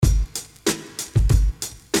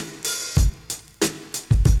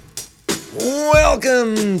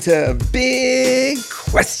Welcome to Big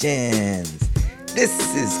Questions.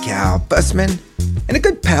 This is Cal Bussman, and a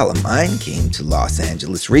good pal of mine came to Los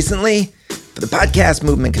Angeles recently for the Podcast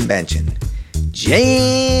Movement Convention.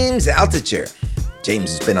 James Altucher.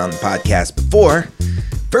 James has been on the podcast before.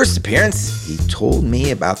 First appearance, he told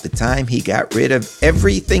me about the time he got rid of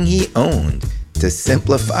everything he owned to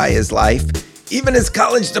simplify his life, even his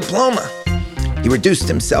college diploma. He reduced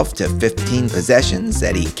himself to 15 possessions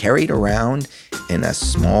that he carried around in a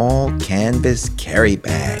small canvas carry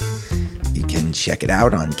bag. You can check it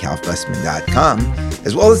out on calfussman.com,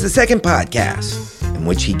 as well as the second podcast, in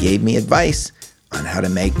which he gave me advice on how to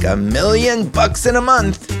make $1 million in a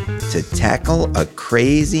month to tackle a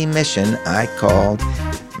crazy mission I called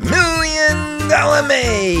 $1 Million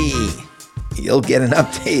May. You'll get an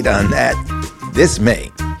update on that this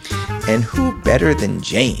May. And who better than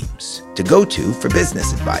James to go to for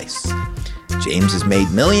business advice? James has made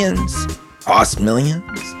millions, lost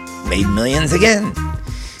millions, made millions again.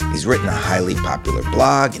 He's written a highly popular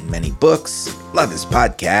blog and many books, love his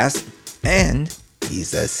podcast, and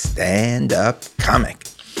he's a stand-up comic.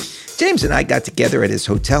 James and I got together at his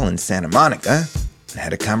hotel in Santa Monica and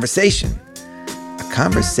had a conversation. A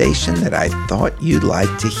conversation that I thought you'd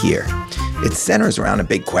like to hear. It centers around a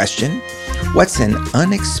big question. What's an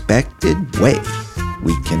unexpected way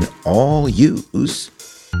we can all use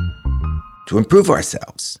to improve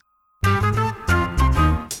ourselves?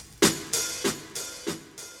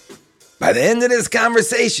 By the end of this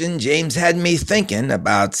conversation, James had me thinking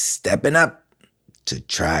about stepping up to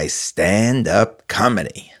try stand-up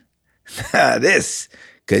comedy. This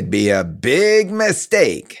could be a big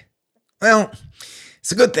mistake. Well,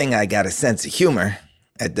 it's a good thing I got a sense of humor.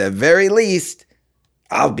 At the very least,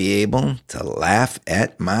 I'll be able to laugh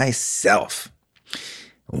at myself.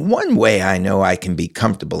 One way I know I can be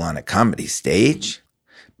comfortable on a comedy stage,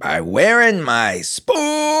 by wearing my sportique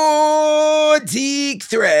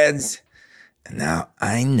threads. Now,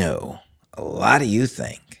 I know a lot of you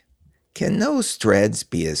think, can those threads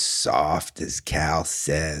be as soft as Cal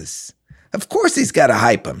says? Of course he's got to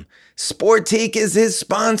hype them. Sportique is his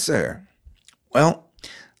sponsor. Well,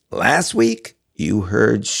 last week you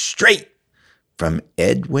heard straight from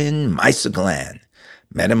Edwin Meiseglan.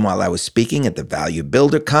 Met him while I was speaking at the Value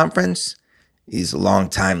Builder Conference. He's a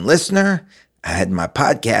longtime listener. I had my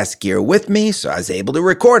podcast gear with me, so I was able to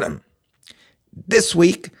record him. This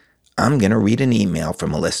week, I'm going to read an email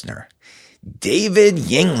from a listener. David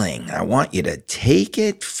Yingling. I want you to take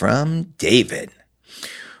it from David.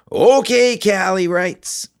 Okay, Callie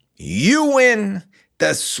writes, you win.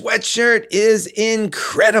 The sweatshirt is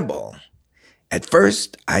incredible. At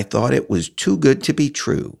first, I thought it was too good to be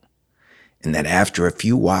true, and that after a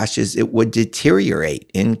few washes, it would deteriorate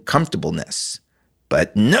in comfortableness.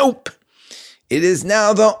 But nope, it is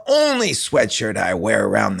now the only sweatshirt I wear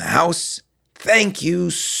around the house. Thank you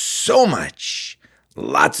so much.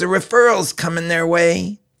 Lots of referrals coming their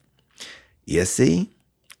way. You see,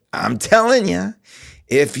 I'm telling you,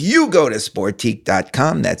 if you go to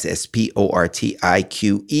sportique.com, that's sportique.com,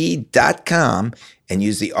 and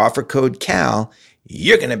use the offer code CAL,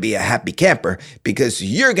 you're going to be a happy camper because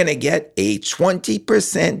you're going to get a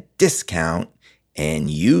 20% discount,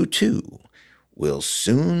 and you too will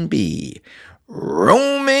soon be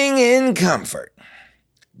roaming in comfort.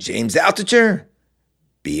 James Altucher,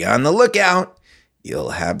 be on the lookout.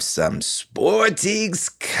 You'll have some sportiques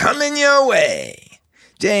coming your way.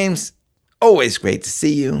 James, always great to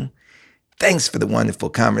see you. Thanks for the wonderful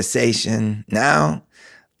conversation. Now,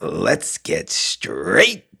 let's get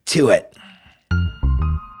straight to it.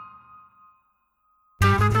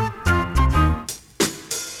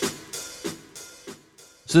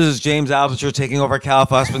 So this is James Altucher taking over Cal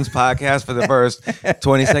Fussman's podcast for the first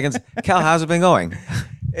 20 seconds. Cal, how's it been going?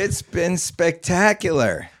 It's been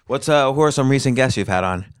spectacular. Who are some recent guests you've had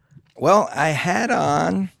on? Well, I had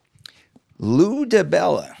on Lou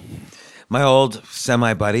DiBella. My old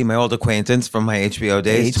semi-buddy, my old acquaintance from my HBO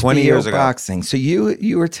days 20 years ago. Boxing. So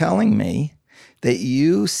you were telling me that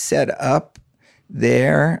you set up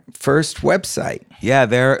their first website. Yeah,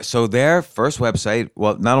 their first website,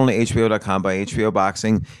 well, not only HBO.com, but HBO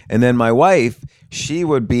Boxing. And then my wife, she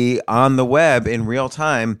would be on the web in real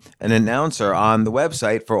time, an announcer on the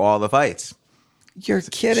website for all the fights. You're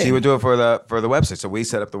kidding. She would do it for the website. So we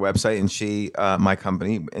set up the website, and she, my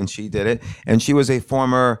company, and she did it. And she was a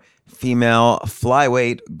former female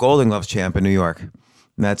flyweight Golden Gloves champ in New York.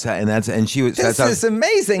 This is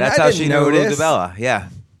amazing. That's I how didn't she know knew Lou this. DiBella. Yeah.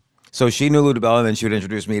 So she knew Lou DiBella, and then she would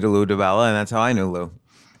introduce me to Lou DiBella, and that's how I knew Lou.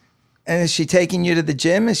 And is she taking you to the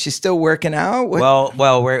gym? Is she still working out? We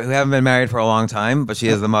haven't been married for a long time, but she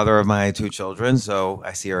is the mother of my 2 children, so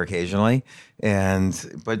I see her occasionally.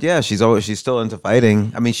 But yeah, she's still into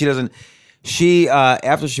fighting. I mean, she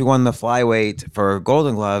after she won the flyweight for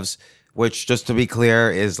Golden Gloves, which, just to be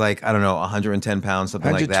clear, is like, I don't know, 110 pounds,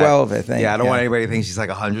 something like that. 112, I think. Yeah, I don't want anybody to think she's like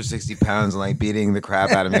 160 pounds and like beating the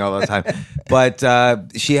crap out of me all the time. But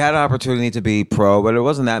she had an opportunity to be pro, but it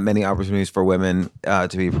wasn't that many opportunities for women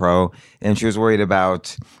to be pro. And she was worried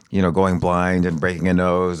about, going blind and breaking a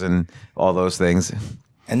nose and all those things.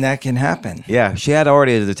 And that can happen. Yeah, she had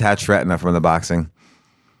already a detached retina from the boxing.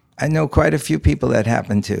 I know quite a few people that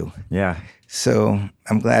happened to. Yeah. So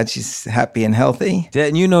I'm glad she's happy and healthy. Yeah,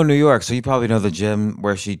 and you know New York, so you probably know the gym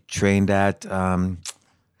where she trained at.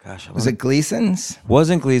 Was it Gleason's?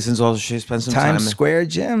 Wasn't Gleason's. Also, she spent some time. Times Square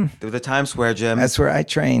gym? The Times Square gym. That's where I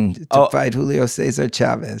trained to fight Julio Cesar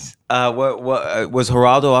Chavez. What was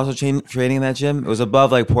Geraldo also training in that gym? It was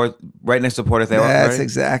above, like, right next to Porta Theory. That's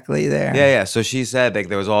exactly there. Yeah. So she said, like,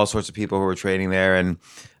 there was all sorts of people who were training there, and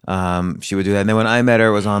she would do that. And then when I met her,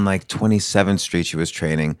 it was on like 27th Street. She was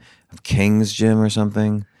training. King's Gym or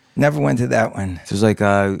something. Never went to that one. It was like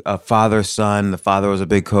a father-son. The father was a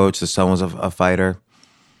big coach. The son was a fighter.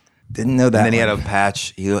 Didn't know that. And then he had a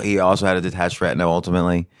patch. He also had a detached retina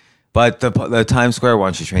ultimately. But the Times Square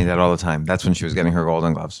one, she trained at all the time. That's when she was getting her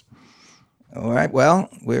Golden Gloves. All right. Well,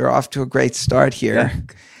 we're off to a great start here.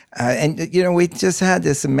 Yeah. And we just had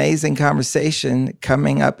this amazing conversation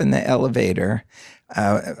coming up in the elevator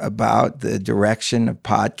about the direction of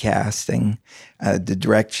podcasting, the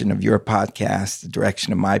direction of your podcast, the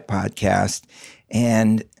direction of my podcast.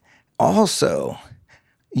 And also,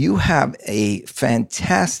 you have a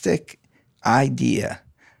fantastic idea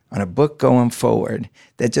on a book going forward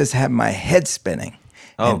that just had my head spinning.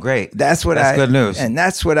 Oh, and great. That's good news. And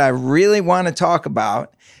that's what I really want to talk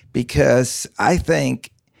about, because I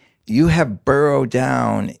think you have burrowed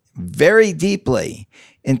down very deeply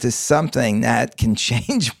into something that can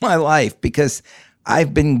change my life, because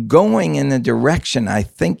I've been going in the direction I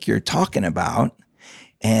think you're talking about,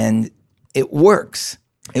 and it works.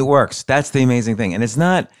 It works. That's the amazing thing. And it's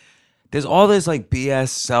not, there's all this like BS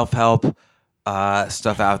self-help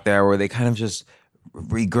stuff out there where they kind of just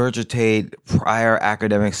regurgitate prior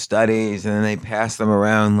academic studies and then they pass them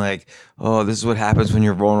around like, oh, this is what happens when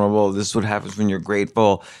you're vulnerable. This is what happens when you're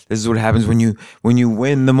grateful. This is what happens when you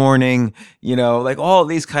win in the morning, like all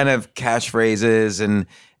these kind of catchphrases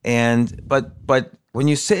but when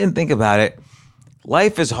you sit and think about it,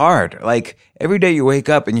 life is hard. Like every day you wake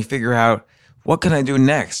up and you figure out, what can I do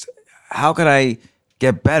next? How can I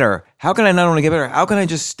get better? How can I not only get better, how can I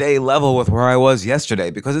just stay level with where I was yesterday?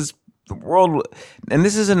 Because it's the world, and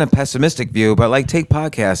this isn't a pessimistic view, but like take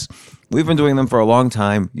podcasts. We've been doing them for a long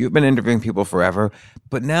time. You've been interviewing people forever,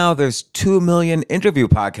 but now there's 2 million interview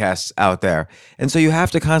podcasts out there. And so you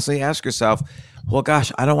have to constantly ask yourself, well,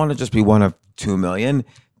 gosh, I don't want to just be one of 2 million.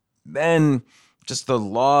 Then just the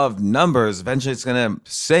law of numbers, eventually it's going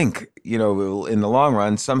to sink, in the long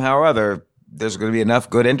run, somehow or other. There's going to be enough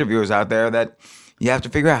good interviewers out there that you have to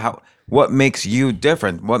figure out what makes you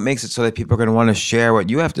different, what makes it so that people are going to want to share what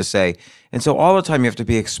you have to say. And so all the time you have to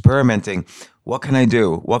be experimenting. What can I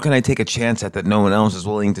do? What can I take a chance at that no one else is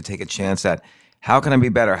willing to take a chance at? How can I be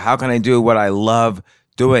better? How can I do what I love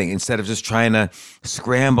doing instead of just trying to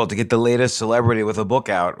scramble to get the latest celebrity with a book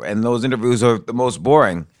out? And those interviews are the most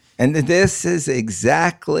boring. And this is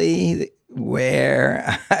exactly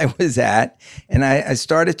where I was at, and I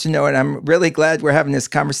started to know it. I'm really glad we're having this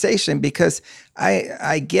conversation, because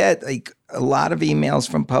I get like a lot of emails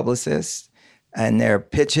from publicists, and they're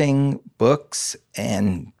pitching books,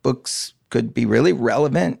 and books could be really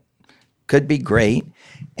relevant, could be great,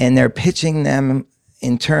 and they're pitching them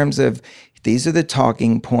in terms of these are the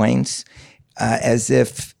talking points, as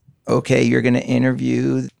if, okay, you're going to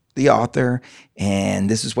interview the author, and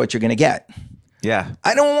this is what you're going to get. Yeah.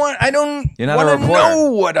 I don't want to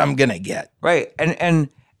know what I'm going to get. Right. And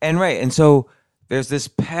right. And so there's this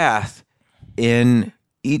path in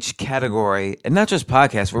each category, and not just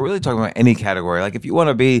podcasts. We're really talking about any category. Like if you want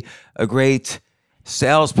to be a great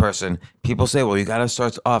salesperson, people say, well, you got to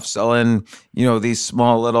start off selling, these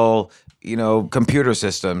small little, computer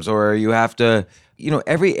systems, or you have to,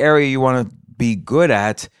 every area you want to be good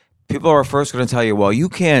at, people are first going to tell you, well, you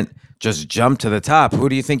can't just jump to the top. Who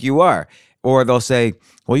do you think you are? Or they'll say,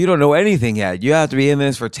 well, you don't know anything yet. You have to be in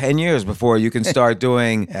this for 10 years before you can start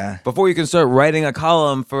doing, before you can start writing a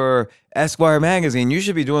column for Esquire magazine. You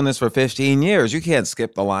should be doing this for 15 years. You can't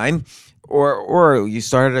skip the line. Or you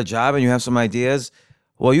started a job and you have some ideas.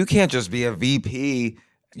 Well, you can't just be a VP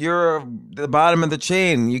you're the bottom of the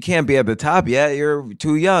chain. You can't be at the top yet. You're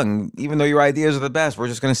too young. Even though your ideas are the best, we're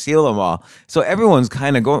just going to steal them all. So everyone's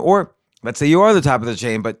kind of going, or let's say you are the top of the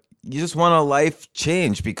chain, but you just want a life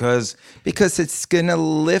change because it's going to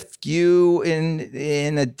lift you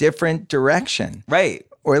in a different direction. right.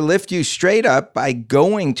 Or lift you straight up by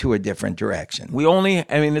going to a different direction.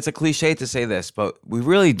 It's a cliche to say this, but we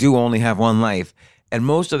really do only have one life. And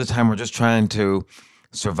most of the time we're just trying to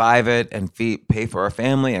survive it and pay for our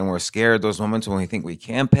family. And we're scared those moments when we think we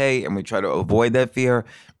can't pay and we try to avoid that fear.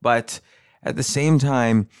 But at the same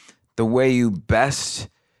time, the way you best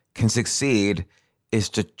can succeed is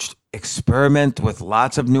to experiment with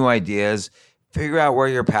lots of new ideas, figure out where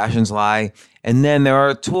your passions lie. And then there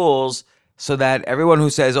are tools so that everyone who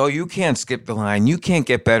says, oh, you can't skip the line, you can't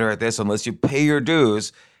get better at this unless you pay your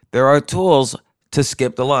dues, there are tools to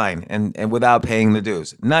skip the line and without paying the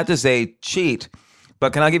dues. Not to say cheat,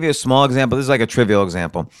 but can I give you a small example? This is like a trivial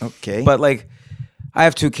example. Okay. But like, I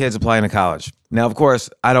have 2 kids applying to college. Now, of course,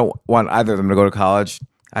 I don't want either of them to go to college.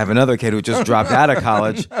 I have another kid who just dropped out of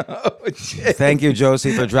college. Thank you,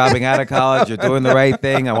 Josie, for dropping out of college. You're doing the right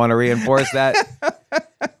thing. I want to reinforce that.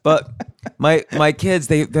 But my kids,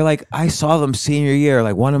 they're like, I saw them senior year.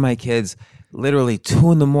 Like one of my kids, literally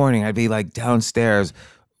 2 a.m, I'd be like downstairs.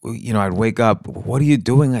 I'd wake up. What are you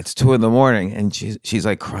doing? It's 2 a.m, and she's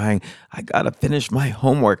like crying. I gotta finish my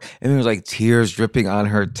homework, and there's like tears dripping on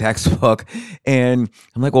her textbook. And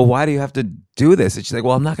I'm like, well, why do you have to do this? And she's like,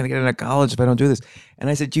 well, I'm not gonna get into college if I don't do this. And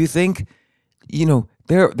I said, do you think,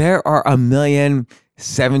 there are a million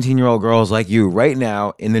 17-year-old girls like you right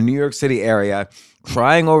now in the New York City area,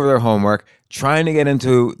 crying over their homework, trying to get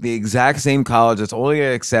into the exact same college that's only going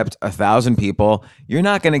to accept 1,000 people. You're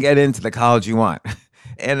not going to get into the college you want.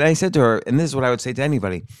 And I said to her, and this is what I would say to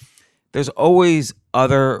anybody, there's always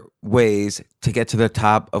other ways to get to the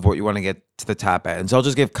top of what you want to get to the top at. And so I'll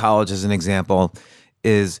just give college as an example.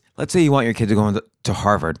 Let's say you want your kid to go to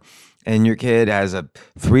Harvard, and your kid has a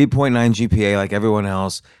 3.9 GPA like everyone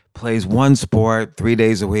else, plays one sport 3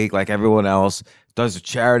 days a week like everyone else, does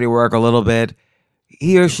charity work a little bit.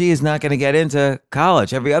 He or she is not going to get into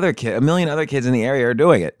college. Every other kid, a million other kids in the area are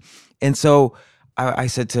doing it. And so I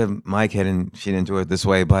said to my kid, and she didn't do it this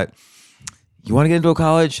way, but you want to get into a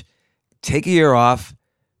college? Take a year off,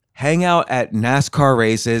 hang out at NASCAR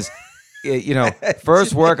races,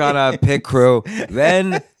 first work on a pit crew,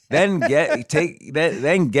 then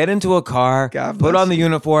get into a car, put on the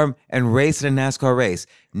uniform, and race in a NASCAR race.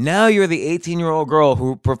 Now you're the 18-year-old girl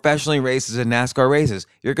who professionally races in NASCAR races.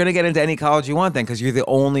 You're going to get into any college you want then because you're the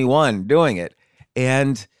only one doing it.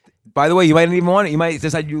 And by the way, you might not even want it. You might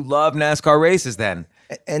decide you love NASCAR races then.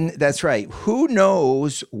 And that's right. Who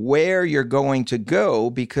knows where you're going to go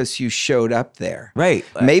because you showed up there? Right.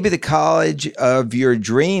 Maybe the college of your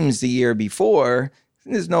dreams the year before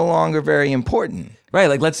is no longer very important. Right.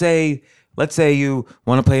 Like let's say you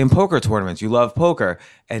want to play in poker tournaments. You love poker.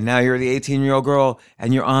 And now you're the 18-year-old girl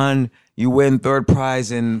and you win 3rd prize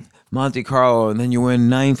in Monte Carlo, and then you win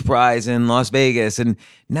 9th prize in Las Vegas. And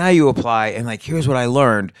now you apply, and like, here's what I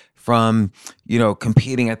learned from,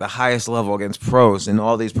 competing at the highest level against pros in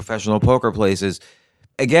all these professional poker places.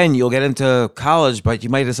 Again, you'll get into college, but you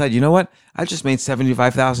might decide, you know what? I just made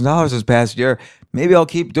 $75,000 this past year. Maybe I'll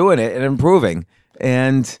keep doing it and improving.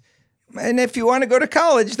 And if you want to go to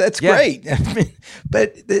college, that's great.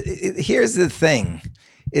 But here's the thing.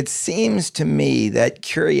 It seems to me that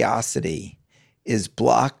curiosity is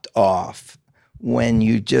blocked off when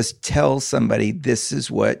you just tell somebody this is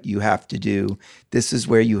what you have to do, this is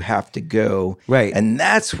where you have to go. Right. And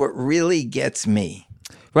that's what really gets me.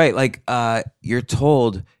 Right. Like you're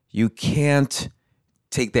told you can't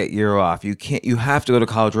take that year off. You have to go to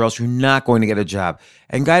college or else you're not going to get a job.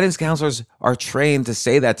 And guidance counselors are trained to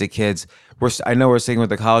say that to kids. I know we're sticking with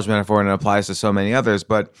the college metaphor and it applies to so many others,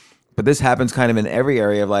 but this happens kind of in every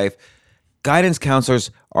area of life. Guidance counselors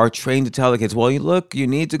are trained to tell the kids, well, you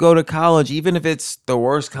need to go to college, even if it's the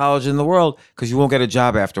worst college in the world, because you won't get a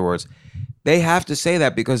job afterwards. They have to say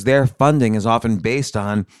that because their funding is often based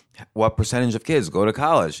on what percentage of kids go to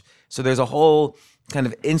college. So there's a whole kind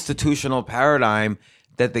of institutional paradigm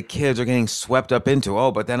that the kids are getting swept up into.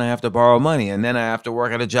 Oh, but then I have to borrow money, and then I have to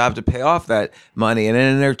work at a job to pay off that money, and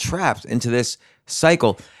then they're trapped into this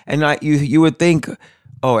cycle. And you would think,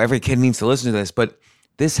 oh, every kid needs to listen to this, but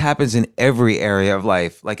this happens in every area of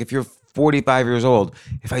life. Like if you're 45 years old,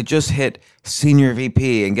 if I just hit senior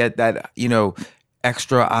VP and get that,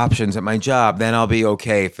 extra options at my job, then I'll be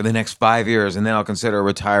okay for the next 5 years, and then I'll consider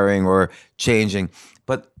retiring or changing.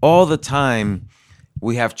 But all the time,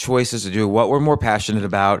 we have choices to do what we're more passionate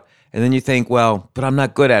about, and then you think, well, but I'm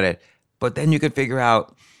not good at it. But then you could figure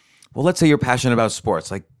out well, let's say you're passionate about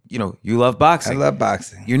sports, like, you love I boxing. love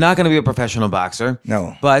boxing. You're not going to be a professional boxer.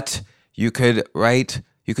 No. But you could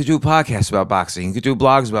do podcasts about boxing. You could do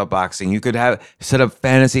blogs about boxing. You could set up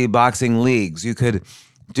fantasy boxing leagues. You could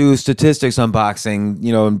do statistics on boxing,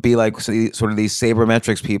 and be like sort of these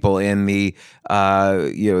sabermetrics people in the,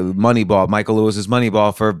 Moneyball, Michael Lewis's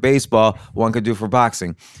Moneyball for baseball, one could do for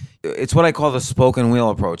boxing. It's what I call the spoken wheel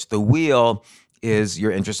approach. The wheel is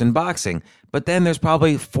your interest in boxing, but then there's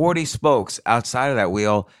probably 40 spokes outside of that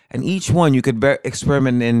wheel, and each one you could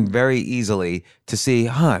experiment in very easily to see,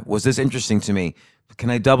 was this interesting to me? Can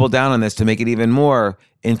I double down on this to make it even more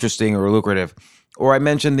interesting or lucrative? Or I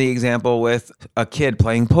mentioned the example with a kid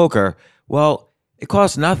playing poker. Well, it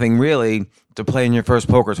costs nothing really to play in your first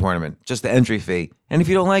poker tournament, just the entry fee. And if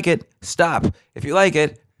you don't like it, stop. If you like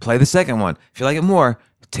it, play the second one. If you like it more,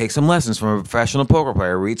 take some lessons from a professional poker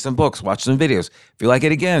player, read some books, watch some videos. If you like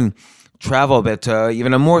it again, travel a bit to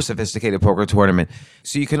even a more sophisticated poker tournament.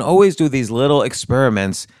 So you can always do these little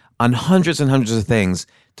experiments on hundreds and hundreds of things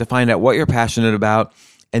to find out what you're passionate about.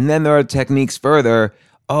 And then there are techniques further.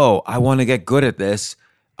 Oh, I want to get good at this.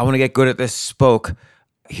 I want to get good at this spoke.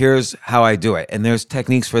 Here's how I do it. And there's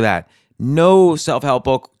techniques for that. No self-help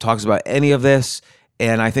book talks about any of this.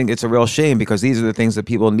 And I think it's a real shame because these are the things that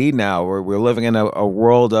people need now. We're living in a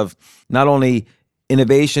world of not only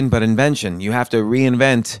innovation, but invention. You have to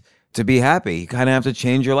reinvent to be happy. You kind of have to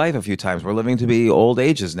change your life a few times. We're living to be old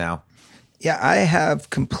ages now. Yeah, I have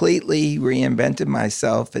completely reinvented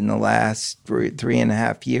myself in the last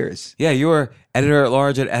 3.5 years. Yeah, you were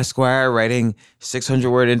editor-at-large at Esquire, writing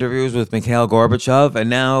 600-word interviews with Mikhail Gorbachev, and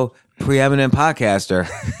now preeminent podcaster.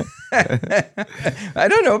 I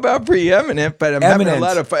don't know about preeminent, but I'm having a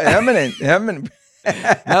lot of fun. Eminent.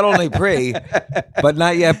 Not only pre, but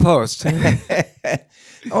not yet post.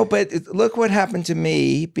 Oh, but look what happened to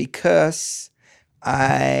me because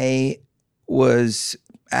I was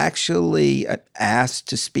actually asked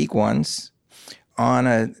to speak once on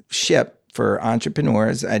a ship for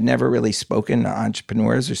entrepreneurs. I'd never really spoken to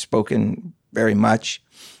entrepreneurs or spoken very much.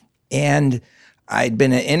 And I'd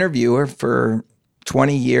been an interviewer for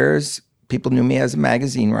 20 years. People knew me as a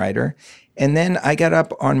magazine writer. And then I got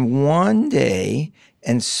up on one day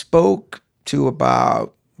and spoke to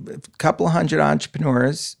about a couple hundred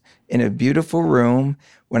entrepreneurs in a beautiful room.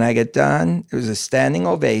 When I got done, it was a standing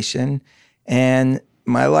ovation. And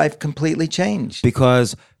my life completely changed.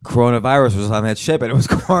 Because coronavirus was on that ship and it was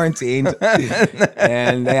quarantined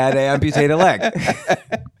and they had to amputate a leg.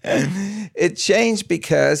 It changed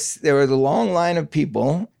because there was a long line of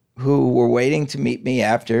people who were waiting to meet me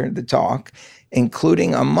after the talk,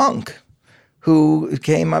 including a monk who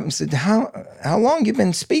came up and said, how long you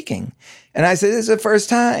been speaking? And I said, this is the first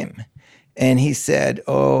time. And he said,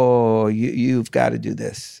 oh, you've got to do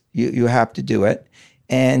this. You have to do it.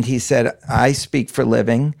 And he said, I speak for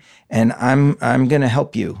living, and I'm going to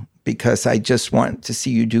help you because I just want to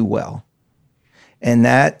see you do well. And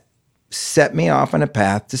that set me off on a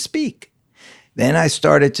path to speak. Then I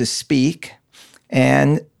started to speak,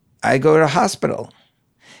 and I go to a hospital.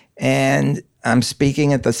 And I'm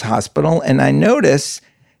speaking at this hospital, and I notice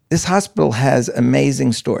this hospital has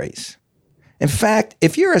amazing stories. In fact,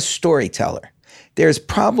 if you're a storyteller, there's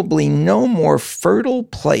probably no more fertile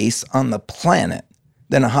place on the planet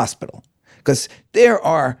than a hospital, because there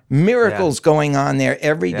are miracles going on there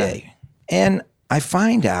every day. And I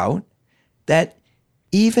find out that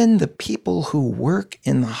even the people who work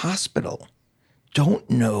in the hospital don't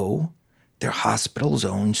know their hospital's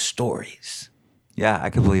own stories. Yeah, I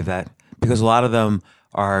can believe that, because a lot of them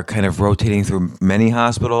are kind of rotating through many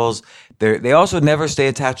hospitals. They also never stay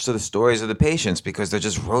attached to the stories of the patients because they're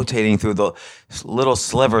just rotating through the little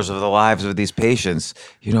slivers of the lives of these patients.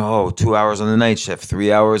 2 hours on the night shift,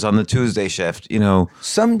 3 hours on the Tuesday shift,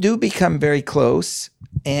 Some do become very close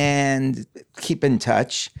and keep in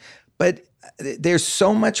touch, but there's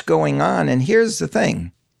so much going on. And here's the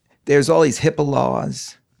thing. There's all these HIPAA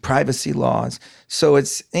laws, privacy laws. So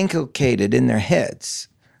it's inculcated in their heads.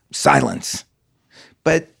 Silence.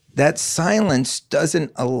 But that silence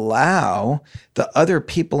doesn't allow the other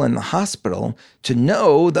people in the hospital to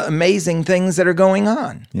know the amazing things that are going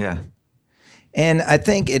on. Yeah. And I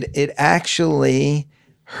think it actually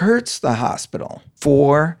hurts the hospital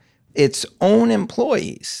for its own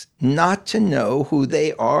employees not to know who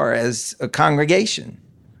they are as a congregation,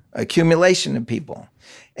 accumulation of people.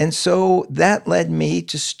 And so that led me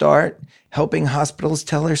to start helping hospitals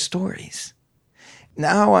tell their stories.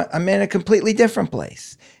 Now I'm in a completely different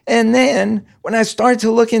place. And then when I started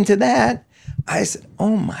to look into that, I said,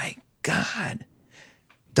 oh my God,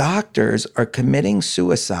 doctors are committing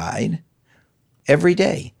suicide every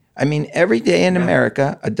day. I mean, every day in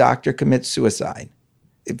America, a doctor commits suicide,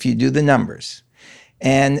 if you do the numbers.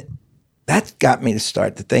 And that got me to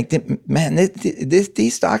start to think that, man,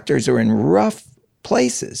 these doctors are in rough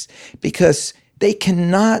places because they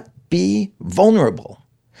cannot be vulnerable.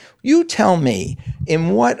 You tell me,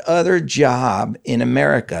 in what other job in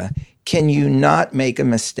America can you not make a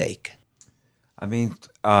mistake? I mean,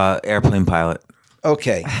 airplane pilot.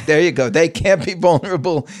 Okay, there you go. They can't be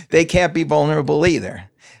vulnerable. They can't be vulnerable either.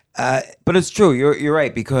 But it's true. You're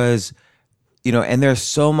right, because, and there's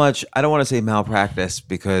so much, I don't want to say malpractice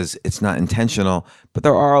because it's not intentional, but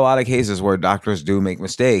there are a lot of cases where doctors do make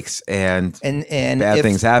mistakes and bad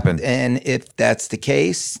things happen. And if that's the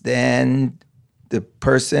case, then the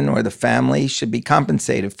person or the family should be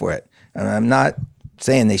compensated for it. And I'm not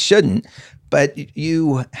saying they shouldn't, but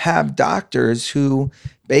you have doctors who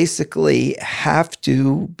basically have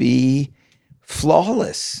to be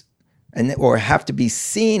flawless or have to be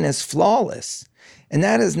seen as flawless. And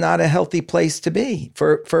that is not a healthy place to be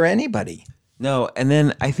for anybody. No, and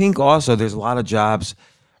then I think also there's a lot of jobs.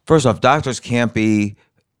 First off, doctors can't make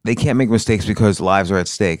mistakes because lives are at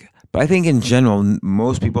stake. But I think in general,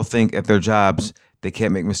 most people think at their jobs, they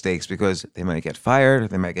can't make mistakes because they might get fired,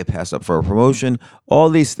 they might get passed up for a promotion, all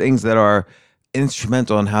these things that are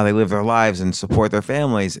instrumental in how they live their lives and support their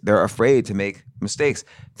families. They're afraid to make mistakes.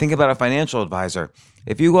 Think about a financial advisor.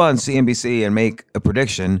 If you go on CNBC and make a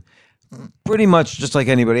prediction, pretty much just like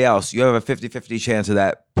anybody else, you have a 50-50 chance of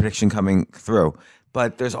that prediction coming through.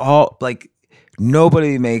 But there's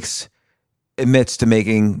nobody admits to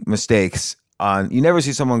making mistakes. You never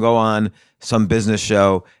see someone go on some business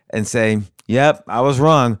show and say, "Yep, I was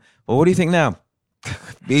wrong." Well, what do you think now?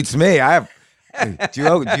 Beats me.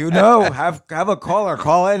 Do you know? Have a caller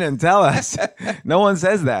call in and tell us. No one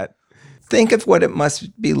says that. Think of what it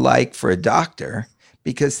must be like for a doctor,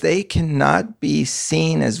 because they cannot be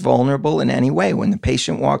seen as vulnerable in any way. When the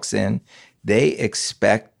patient walks in, they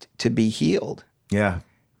expect to be healed. Yeah.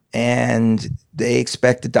 And they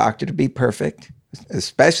expect the doctor to be perfect,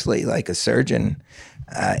 especially like a surgeon.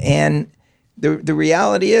 And the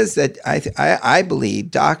reality is that I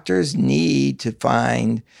believe doctors need to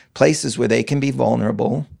find places where they can be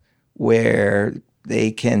vulnerable, where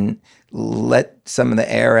they can let some of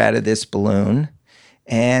the air out of this balloon.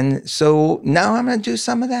 And so now I'm going to do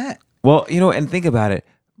some of that. Well, and think about it.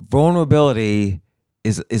 Vulnerability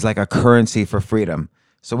is like a currency for freedom.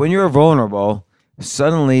 So when you're vulnerable,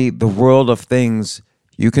 suddenly the world of things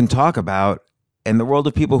you can talk about and the world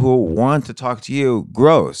of people who want to talk to you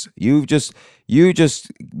grows. You just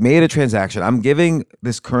made a transaction. I'm giving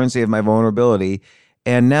this currency of my vulnerability,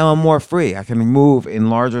 and now I'm more free. I can move in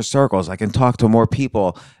larger circles. I can talk to more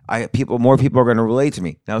people. More people are going to relate to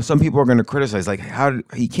me. Now, some people are going to criticize, like,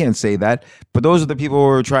 he can't say that. But those are the people who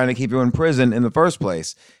are trying to keep you in prison in the first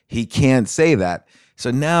place. He can't say that. So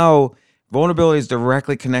now vulnerability is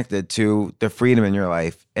directly connected to the freedom in your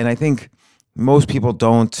life. And I think most people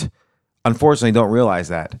unfortunately don't realize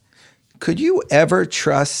that. Could you ever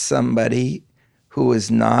trust somebody who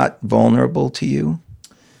is not vulnerable to you?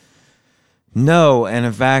 No. And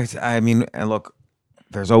in fact, and look,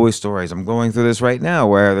 there's always stories. I'm going through this right now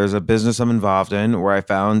where there's a business I'm involved in where I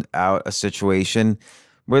found out a situation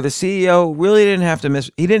where the CEO really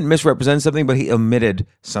he didn't misrepresent something, but he omitted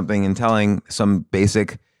something in telling some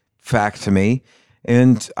basic fact to me.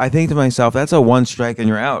 And I think to myself, that's a one strike and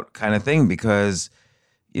you're out kind of thing, because,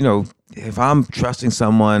 if I'm trusting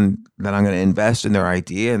someone that I'm going to invest in their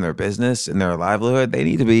idea and their business and their livelihood, they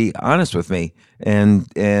need to be honest with me. And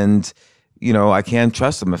I can't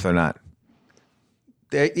trust them if they're not.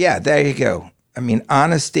 There you go. I mean,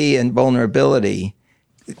 honesty and vulnerability,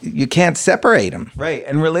 you can't separate them. Right.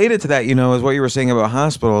 And related to that, is what you were saying about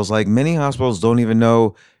hospitals. Like, many hospitals don't even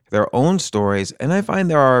know their own stories. And I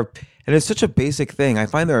find and it's such a basic thing, I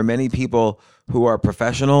find there are many people who are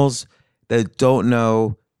professionals that don't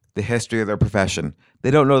know the history of their profession.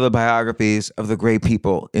 They don't know the biographies of the great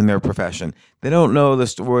people in their profession. They don't know the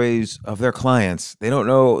stories of their clients. They don't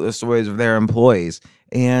know the stories of their employees.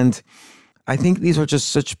 And I think these are just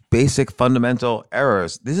such basic fundamental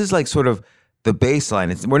errors. This is like sort of the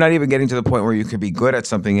baseline. We're not even getting to the point where you could be good at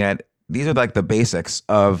something yet. These are like the basics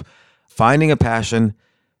of finding a passion,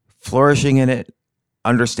 flourishing in it,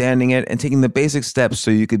 understanding it, and taking the basic steps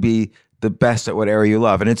so you could be the best at what area you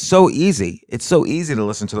love. And it's so easy. It's so easy to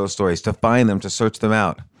listen to those stories, to find them, to search them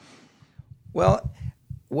out. Well,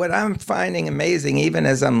 what I'm finding amazing, even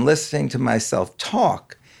as I'm listening to myself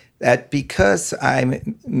talk, that because I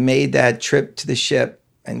made that trip to the ship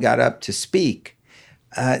and got up to speak,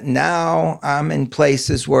 now I'm in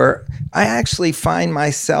places where I actually find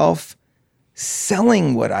myself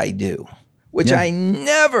selling what I do, which Yeah. I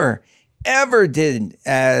never, ever did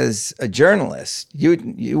as a journalist.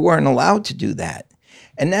 You weren't allowed to do that.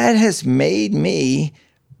 And that has made me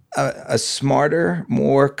a smarter,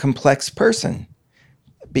 more complex person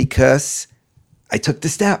because I took the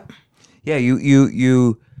step. Yeah,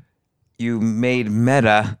 you made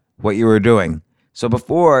meta what you were doing. So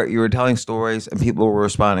before you were telling stories and people were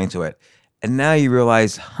responding to it. And now you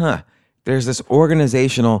realize, there's this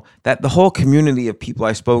organizational, that the whole community of people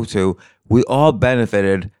I spoke to, we all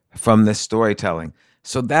benefited from this storytelling.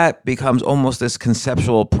 So that becomes almost this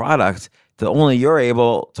conceptual product that only you're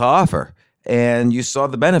able to offer. And you saw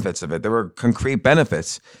the benefits of it. There were concrete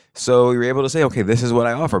benefits. So you're able to say, okay, this is what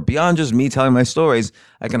I offer. Beyond just me telling my stories,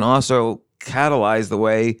 I can also catalyze the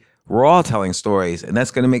way we're all telling stories. And that's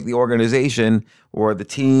going to make the organization or the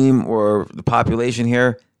team or the population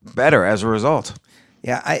here better as a result.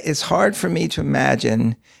 Yeah, it's hard for me to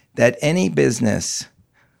imagine that any business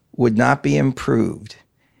would not be improved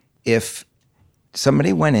if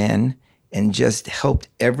somebody went in and just helped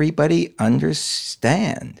everybody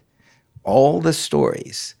understand all the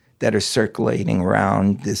stories that are circulating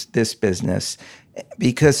around this business,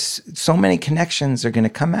 because so many connections are going to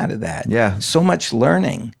come out of that. Yeah. So much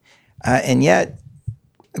learning. And yet,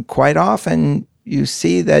 quite often, you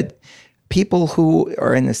see that people who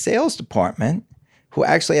are in the sales department, who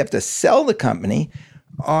actually have to sell the company,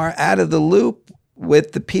 are out of the loop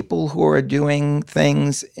with the people who are doing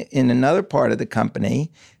things in another part of the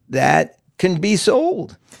company that can be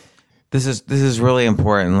sold. This is really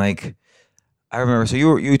important. Like, I remember, so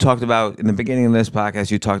you talked about in the beginning of this podcast,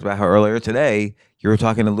 you talked about how earlier today you were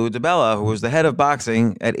talking to Lou DiBella, who was the head of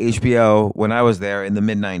boxing at HBO when I was there in the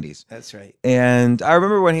mid-90s. That's right. And I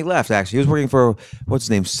remember when he left, actually. He was working for, what's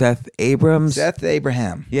his name, Seth Abrams? Seth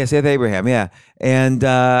Abraham. Yeah, Seth Abraham, yeah. And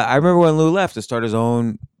I remember when Lou left to start his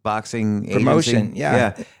own boxing Promotion, agency.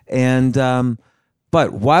 yeah. And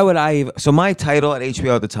but why would so my title at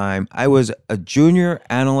HBO at the time, I was a junior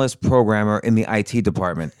analyst programmer in the IT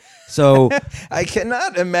department. So I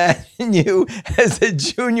cannot imagine you as a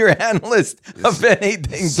junior analyst of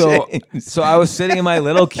anything. So I was sitting in my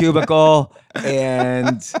little cubicle,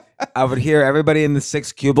 and I would hear everybody in the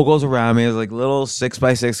 6 cubicles around me. It was like a little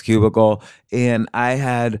 6x6 cubicle, and I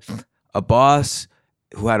had a boss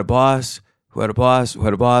who had a boss who had a boss who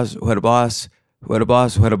had a boss who had a boss who had a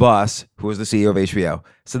boss who had a boss who was the CEO of HBO.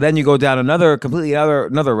 So then you go down another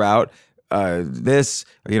route.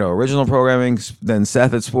 Original programming, then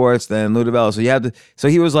Seth at sports, then Lou DiBella. So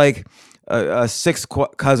he was like a sixth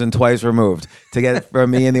cousin twice removed to get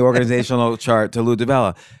from me in the organizational chart to Lou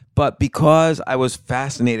DiBella. But because I was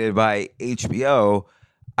fascinated by HBO,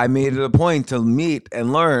 I made it a point to meet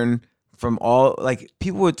and learn from all, like,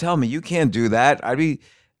 people would tell me, you can't do that. I'd be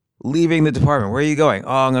leaving the department. Where are you going?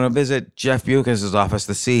 Oh, I'm going to visit Jeff Bewkes' office,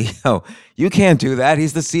 the CEO. You can't do that.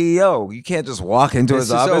 He's the CEO. You can't just walk into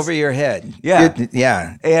his office. This is over your head. Yeah.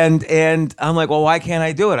 Yeah. And I'm like, well, why can't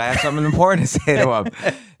I do it? I have something important to say to him.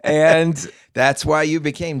 And that's why you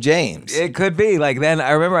became James. It could be. Like, then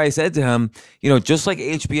I remember I said to him, just like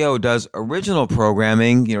HBO does original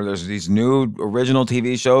programming, there's these new original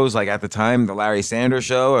TV shows, like at the time, the Larry Sanders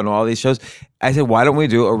Show and all these shows. I said, why don't we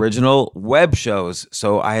do original web shows?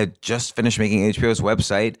 So I had just finished making HBO's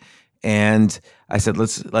website, and I said,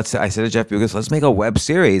 I said to Jeff Bewkes, let's make a web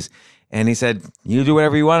series. And he said, you do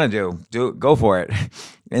whatever you want to do. Go for it.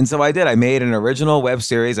 And so I did. I made an original web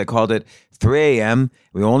series. I called it 3 a.m.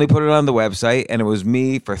 We only put it on the website, and it was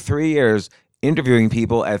me for 3 years interviewing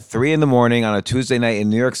people at 3 a.m. on a Tuesday night in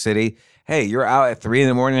New York City. Hey, you're out at 3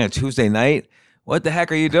 a.m. on a Tuesday night? What the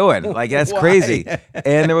heck are you doing? Like, that's crazy.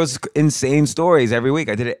 And there was insane stories every week.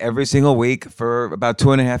 I did it every single week for about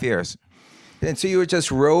 2.5 years. And so you were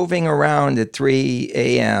just roving around at 3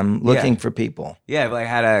 a.m. looking for people. Yeah, like I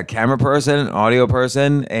had a camera person, an audio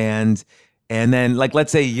person, and then, like,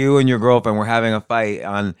 let's say you and your girlfriend were having a fight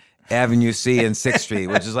on Avenue C and 6th Street,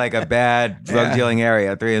 which is like a bad drug dealing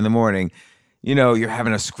area at 3 a.m. You're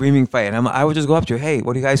having a screaming fight, and I would just go up to you, hey,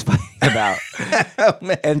 what are you guys fighting about? Oh,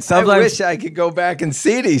 man. And sometimes I wish I could go back and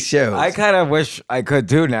see these shows. I kind of wish I could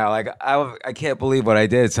too now. Like, I can't believe what I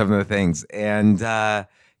did, some of the things. And,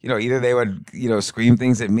 either they would, scream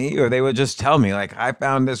things at me, or they would just tell me, like, I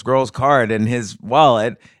found this girl's card in his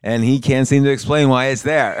wallet, and he can't seem to explain why it's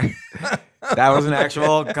there. That was an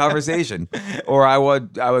actual conversation. Or I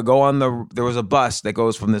would go there was a bus that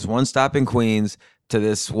goes from this one stop in Queens to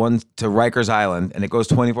Rikers Island, and it goes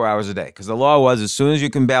 24 hours a day. Because the law was, as soon as you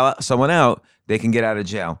can bail someone out, they can get out of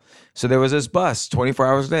jail. So there was this bus 24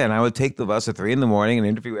 hours a day, and I would take the bus at 3 a.m. and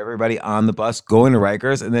interview everybody on the bus going to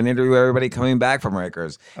Rikers, and then interview everybody coming back from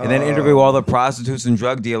Rikers, and then interview all the prostitutes and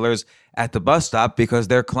drug dealers at the bus stop because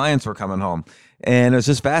their clients were coming home. And it was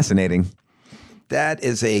just fascinating. That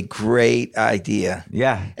is a great idea.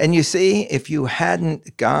 Yeah. And you see, if you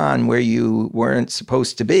hadn't gone where you weren't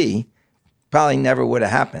supposed to be, probably never would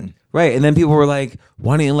have happened. Right. And then people were like,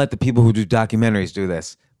 why don't you let the people who do documentaries do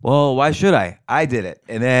this? Well, why should I? I did it.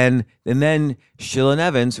 And then Shilin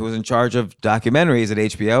Evans, who was in charge of documentaries at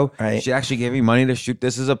HBO, right, she actually gave me money to shoot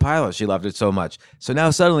this as a pilot. She loved it so much. So now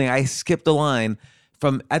suddenly I skipped the line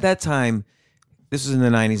from, at that time, this was in the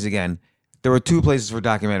 90s again, there were two places for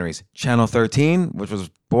documentaries, Channel 13, which was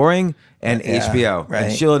boring, and HBO. Right.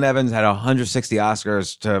 And Shilin Evans had 160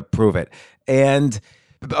 Oscars to prove it. And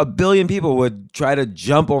a billion people would try to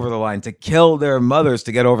jump over the line, to kill their mothers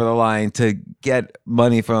to get over the line, to get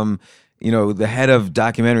money from, the head of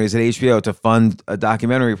documentaries at HBO to fund a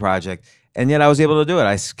documentary project. And yet I was able to do it.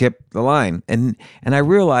 I skipped the line. And I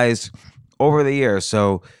realized over the years,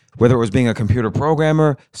 so whether it was being a computer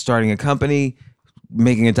programmer, starting a company,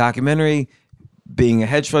 making a documentary, being a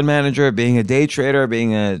hedge fund manager, being a day trader,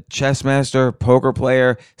 being a chess master, poker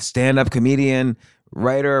player, stand-up comedian,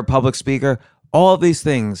 writer, public speaker, all of these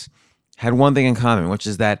things had one thing in common, which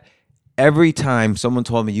is that every time someone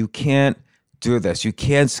told me, you can't do this, you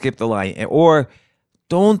can't skip the line, or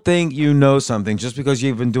don't think you know something just because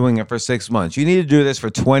you've been doing it for 6 months. You need to do this for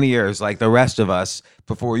 20 years like the rest of us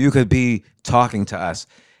before you could be talking to us.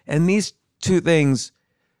 And these two things,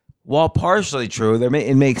 while partially true,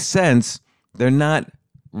 it makes sense, they're not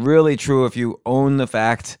really true if you own the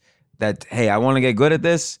fact that, hey, I want to get good at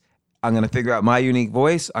this. I'm going to figure out my unique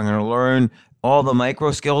voice. I'm going to learn all the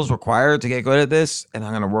micro skills required to get good at this, and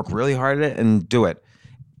I'm going to work really hard at it and do it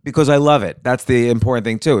because I love it. That's the important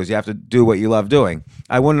thing, too, is you have to do what you love doing.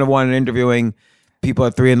 I wouldn't have wanted interviewing people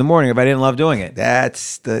at 3 a.m. if I didn't love doing it.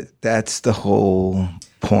 That's the whole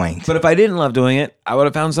point. But if I didn't love doing it, I would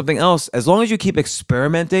have found something else. As long as you keep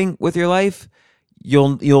experimenting with your life,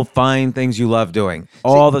 you'll find things you love doing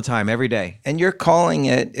all the time, every day. And you're calling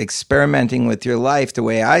it experimenting with your life. The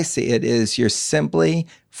way I see it is you're simply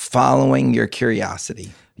following your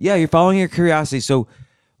curiosity. Yeah, you're following your curiosity. So,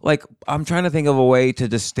 I'm trying to think of a way to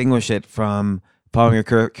distinguish it from following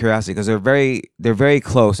your curiosity because they're very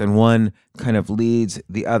close, and one kind of leads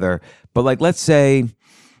the other. But let's say,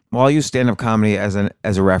 well, I'll use stand-up comedy as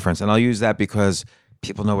a reference, and I'll use that because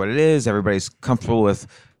people know what it is. Everybody's comfortable with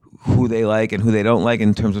who they like and who they don't like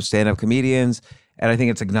in terms of stand-up comedians. And I think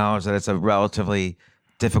it's acknowledged that it's a relatively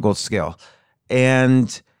difficult skill.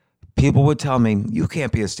 And people would tell me, you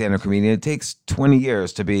can't be a stand-up comedian. It takes 20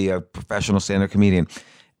 years to be a professional stand-up comedian.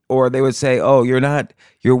 Or they would say, oh,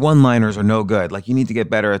 your one-liners are no good. You need to get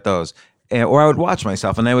better at those. Or I would watch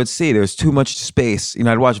myself and I would see there's too much space.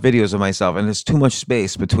 I'd watch videos of myself and there's too much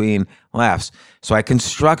space between laughs. So I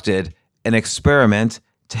constructed an experiment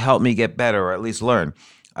to help me get better or at least learn.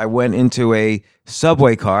 I went into a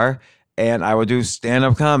subway car and I would do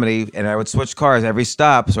stand-up comedy and I would switch cars every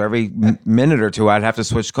stop. So every minute or two, I'd have to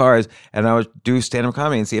switch cars and I would do stand-up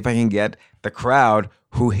comedy and see if I can get the crowd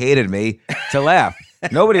who hated me to laugh.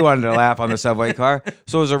 Nobody wanted to laugh on the subway car.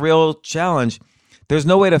 So it was a real challenge. There's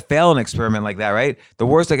no way to fail an experiment like that, right? The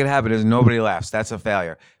worst that could happen is nobody laughs. That's a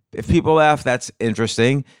failure. If people laugh, that's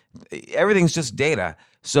interesting. Everything's just data.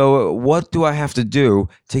 So what do I have to do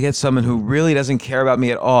to get someone who really doesn't care about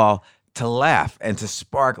me at all to laugh and to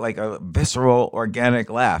spark a visceral, organic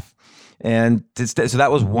laugh? And so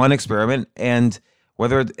that was one experiment. And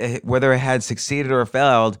whether it had succeeded or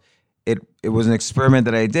failed, it was an experiment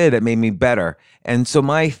that I did that made me better. And so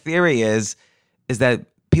my theory is that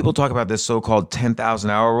people talk about this so-called 10,000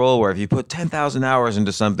 hour rule, where if you put 10,000 hours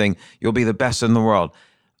into something, you'll be the best in the world.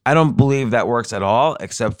 I don't believe that works at all,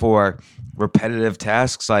 except for repetitive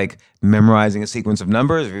tasks like memorizing a sequence of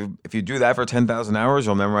numbers. If you do that for 10,000 hours,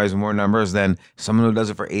 you'll memorize more numbers than someone who does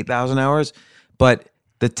it for 8,000 hours. But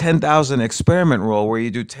the 10,000 experiment rule, where you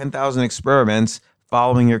do 10,000 experiments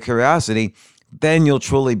following your curiosity, then you'll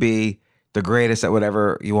truly be the greatest at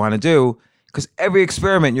whatever you want to do. Because every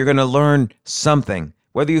experiment, you're going to learn something.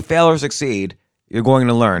 Whether you fail or succeed, you're going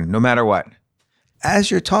to learn, no matter what.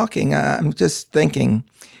 As you're talking, I'm just thinking,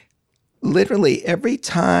 literally every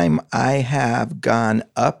time I have gone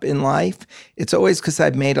up in life, it's always because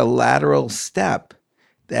I've made a lateral step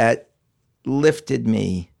that lifted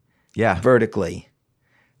me vertically.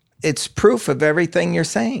 It's proof of everything you're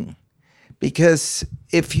saying. Because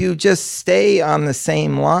if you just stay on the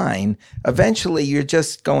same line, eventually you're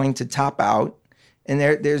just going to top out and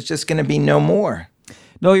there's just going to be no more.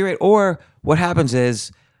 No, you're right. Or what happens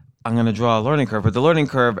is I'm going to draw a learning curve, but the learning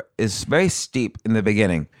curve is very steep in the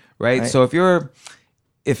beginning, right? So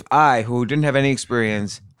if I, who didn't have any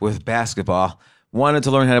experience with basketball, wanted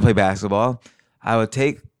to learn how to play basketball, I would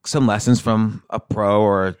take some lessons from a pro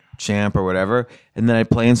or a champ or whatever, and then I'd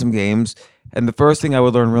play in some games. And the first thing I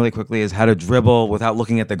would learn really quickly is how to dribble without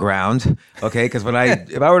looking at the ground. Okay, because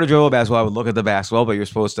if I were to dribble a basketball, I would look at the basketball, but you're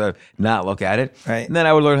supposed to not look at it. Right. And then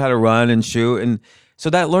I would learn how to run and shoot, and so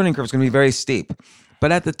that learning curve is going to be very steep.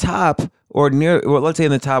 But at the top, or let's say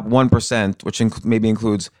in the top 1%, which maybe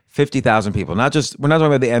includes 50,000 people. We're not talking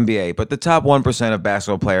about the NBA, but the top 1% of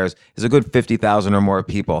basketball players is a good 50,000 or more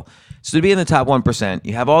people. So to be in the top 1%,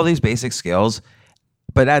 you have all these basic skills,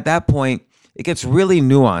 but at that point, it gets really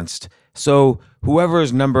nuanced. So whoever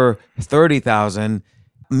is number 30,000,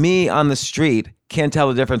 me on the street can't tell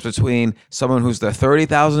the difference between someone who's the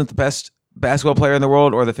 30,000th best basketball player in the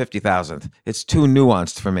world or the 50,000th. It's too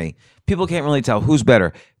nuanced for me. People can't really tell who's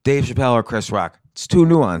better, Dave Chappelle or Chris Rock. It's too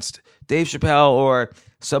nuanced. Dave Chappelle or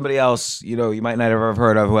somebody else, you might not have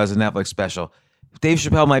heard of who has a Netflix special. Dave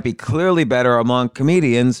Chappelle might be clearly better among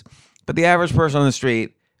comedians, but the average person on the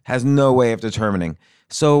street has no way of determining.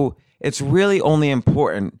 So it's really only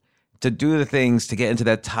important to do the things to get into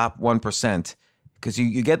that top 1%, because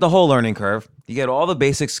you get the whole learning curve, you get all the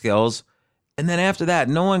basic skills, and then after that,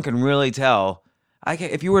 no one can really tell.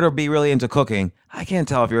 If you were to be really into cooking, I can't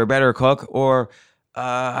tell if you're a better cook or,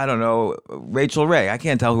 I don't know, Rachel Ray. I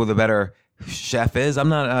can't tell who the better chef is. I'm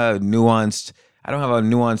not I don't have a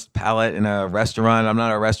nuanced palate in a restaurant. I'm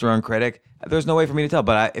not a restaurant critic. There's no way for me to tell.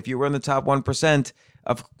 But if you were in the top 1%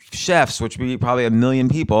 of chefs, which would be probably 1 million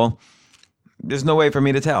people, there's no way for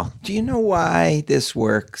me to tell. Do you know why this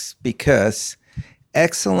works? Because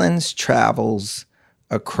excellence travels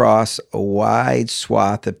across a wide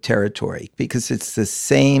swath of territory, because it's the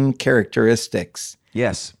same characteristics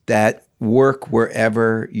that work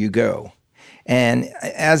wherever you go. And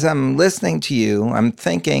as I'm listening to you, I'm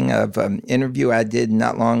thinking of an interview I did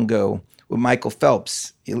not long ago with Michael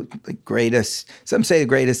Phelps, some say the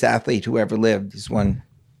greatest athlete who ever lived. He's won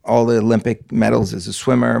all the Olympic medals as a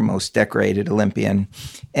swimmer, most decorated Olympian.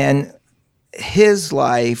 And his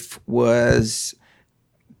life was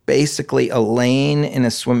basically a lane in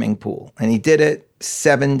a swimming pool. And he did it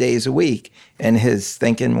 7 days a week. And his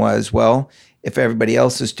thinking was, well, if everybody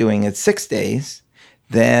else is doing it 6 days,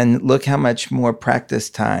 then look how much more practice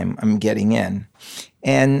time I'm getting in.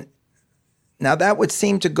 And now that would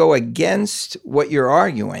seem to go against what you're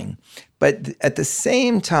arguing. But at the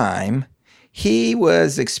same time, he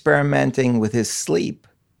was experimenting with his sleep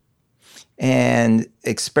and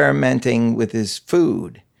experimenting with his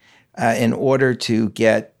food in order to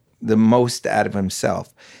get the most out of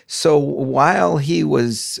himself. So while he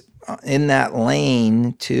was in that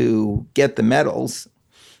lane to get the medals,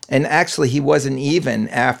 and actually he wasn't even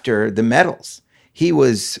after the medals, he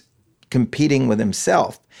was competing with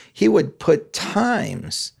himself. He would put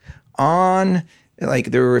times on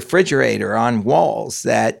like the refrigerator on walls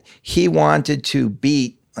that he wanted to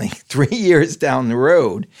beat like 3 years down the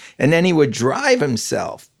road. And then he would drive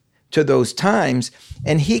himself to those times,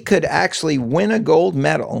 and he could actually win a gold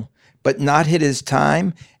medal, but not hit his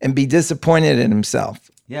time and be disappointed in himself.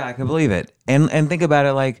 Yeah, I can believe it. And think about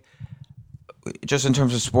it like just in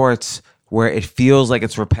terms of sports where it feels like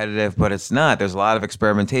it's repetitive, but it's not. There's a lot of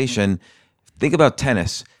experimentation. Think about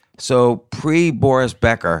tennis. So pre-Boris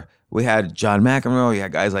Becker, we had John McEnroe, you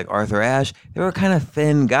had guys like Arthur Ashe. They were kind of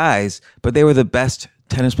thin guys, but they were the best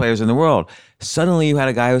tennis players in the world. Suddenly you had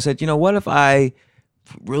a guy who said, what if I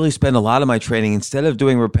really spend a lot of my training, instead of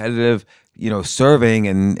doing repetitive, serving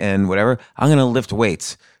and whatever, I'm going to lift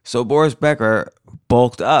weights. So Boris Becker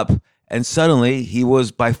bulked up, and suddenly he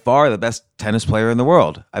was by far the best tennis player in the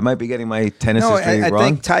world. I might be getting my tennis history wrong. I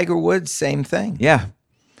think Tiger Woods, same thing. Yeah,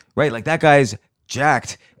 right. Like that guy's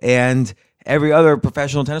jacked, and every other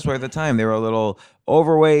professional tennis player at the time, they were a little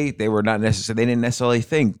overweight. They didn't necessarily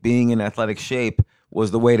think being in athletic shape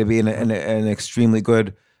was the way to be an extremely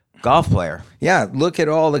good golf player. Yeah, look at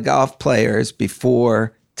all the golf players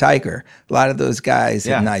before Tiger. A lot of those guys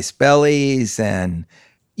had nice bellies, and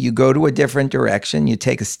you go to a different direction, you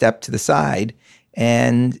take a step to the side,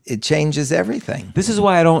 and it changes everything. This is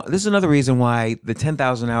another reason why the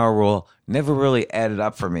 10,000 hour rule never really added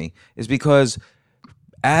up for me, is because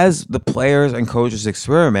as the players and coaches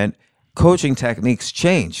experiment, coaching techniques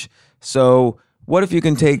change. So what if you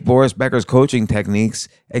can take Boris Becker's coaching techniques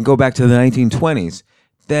and go back to the 1920s?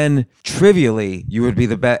 Then trivially, you would be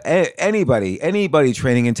the best. Anybody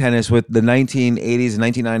training in tennis with the 1980s and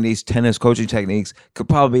 1990s tennis coaching techniques could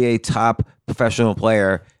probably be a top professional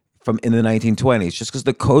player from in the 1920s, just because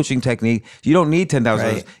the coaching technique, you don't need 10,000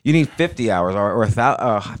 hours, you need 50 hours or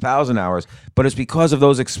 1,000 hours. But it's because of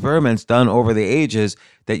those experiments done over the ages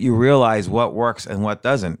that you realize what works and what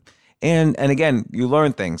doesn't. And again, you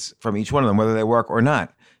learn things from each one of them, whether they work or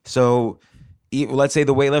not. So let's say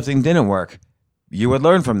the weightlifting didn't work. You would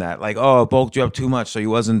learn from that. Like, oh, it bulked you up too much, so you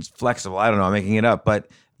wasn't flexible. I don't know, I'm making it up. But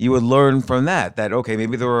you would learn from that, okay,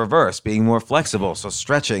 maybe the reverse, being more flexible. So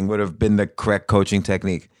stretching would have been the correct coaching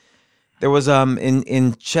technique. There was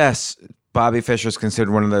in chess, Bobby Fischer is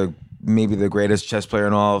considered one of maybe the greatest chess player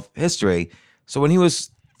in all of history. So when he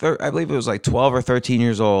was, I believe it was like 12 or 13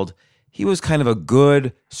 years old, he was kind of a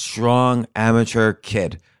good, strong amateur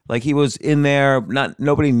kid. Like he was in there,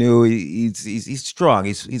 nobody knew. He's strong.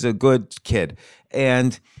 He's a good kid,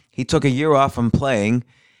 and he took a year off from playing,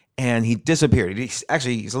 and he disappeared. He's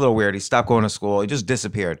a little weird. He stopped going to school. He just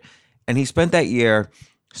disappeared, and he spent that year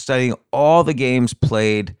studying all the games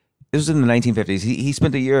played. This was in the 1950s. He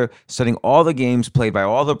spent a year studying all the games played by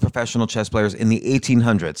all the professional chess players in the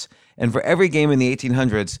 1800s. And for every game in the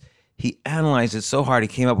 1800s, he analyzed it so hard he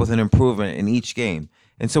came up with an improvement in each game.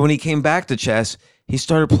 And so when he came back to chess, he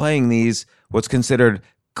started playing these, what's considered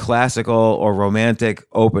classical or romantic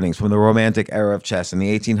openings from the romantic era of chess in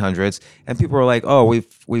the 1800s. And people were like, oh,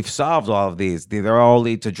 we've solved all of these. They all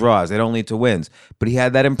lead to draws. They don't lead to wins. But he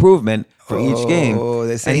had that improvement for each game. Oh,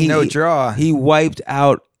 they say no draw. He wiped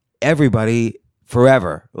out everybody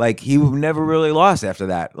forever. Like he never really lost after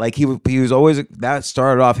that. Like he was always, that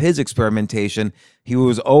started off his experimentation. He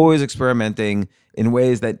was always experimenting in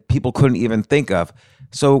ways that people couldn't even think of.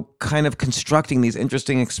 So kind of constructing these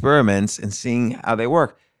interesting experiments and seeing how they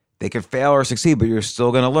work. They could fail or succeed, but you're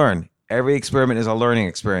still going to learn. Every experiment is a learning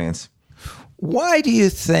experience. Why do you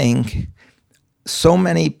think so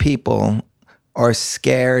many people are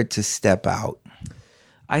scared to step out?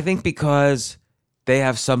 I think because they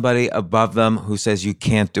have somebody above them who says you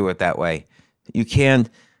can't do it that way. You can't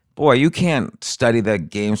study the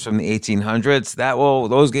games from the 1800s.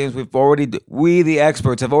 Those games we the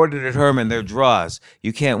experts have already determined they're draws.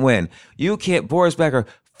 You can't win. You can't, Boris Becker,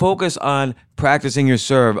 focus on practicing your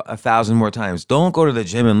serve 1,000 more times. Don't go to the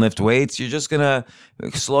gym and lift weights. You're just going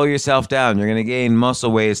to slow yourself down. You're going to gain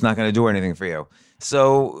muscle weight. It's not going to do anything for you.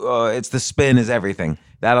 So it's the spin is everything.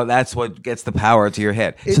 That's what gets the power to your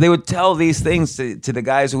head. So they would tell these things to the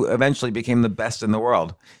guys who eventually became the best in the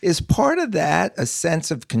world. Is part of that a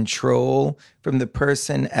sense of control from the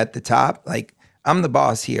person at the top? Like, I'm the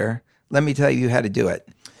boss here. Let me tell you how to do it.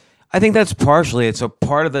 I think that's partially it. So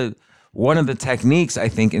one of the techniques, I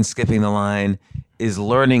think, in skipping the line is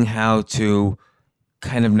learning how to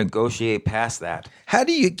kind of negotiate past that. How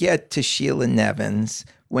do you get to Sheila Nevins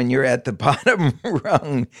when you're at the bottom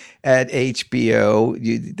rung at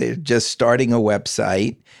HBO? They're just starting a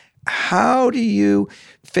website. How do you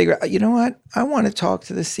figure out, you know what? I want to talk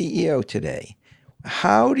to the CEO today.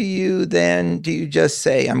 How do you just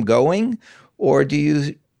say, I'm going? Or do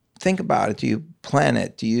you think about it? Do you plan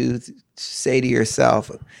it? Do you say to yourself,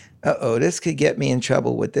 this could get me in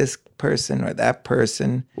trouble with this person or that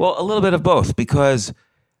person? Well, a little bit of both, because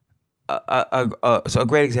so a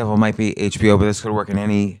great example might be HBO, but this could work in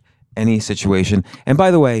any situation. And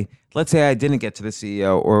by the way, let's say I didn't get to the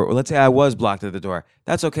CEO, or let's say I was blocked at the door.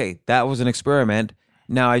 That's okay. That was an experiment.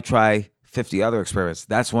 Now I try 50 other experiments.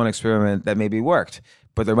 That's one experiment that maybe worked,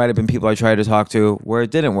 but there might have been people I tried to talk to where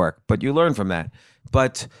it didn't work, but you learn from that.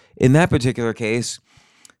 But in that particular case,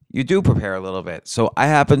 you do prepare a little bit. So I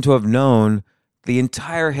happen to have known the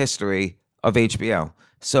entire history of HBO.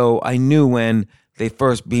 So I knew when they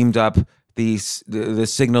first beamed up the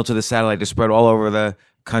signal to the satellite to spread all over the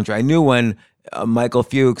country. I knew when Michael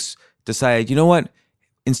Fuchs decided, you know what?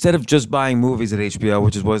 Instead of just buying movies at HBO,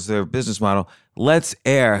 which was their business model, let's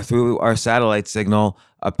air through our satellite signal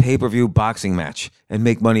a pay-per-view boxing match and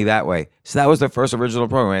make money that way. So that was their first original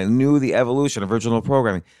program. I knew the evolution of original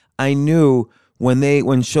programming. I knew when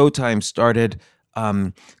Showtime started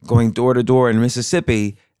going door to door in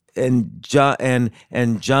Mississippi, and John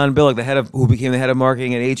Billick, who became the head of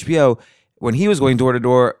marketing at HBO, when he was going door to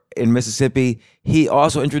door in Mississippi, he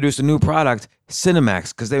also introduced a new product, Cinemax,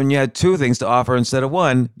 because then when you had two things to offer instead of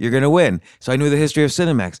one, you're going to win. So I knew the history of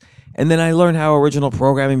Cinemax. And then I learned how original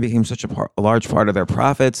programming became such a large part of their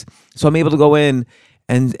profits. So I'm able to go in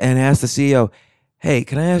and ask the CEO, hey,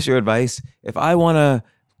 can I ask your advice? If I want to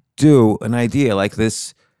do an idea like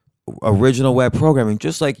this original web programming,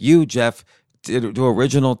 just like you, Jeff, do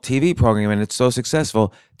original TV programming, and it's so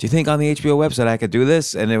successful, do you think on the HBO website I could do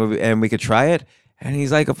this and we could try it? And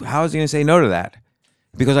he's like, how is he going to say no to that?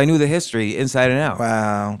 Because I knew the history inside and out.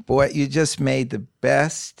 Wow. Boy, you just made the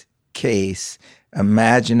best case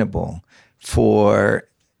imaginable for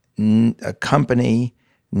a company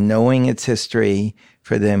knowing its history,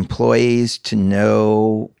 for the employees to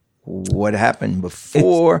know what happened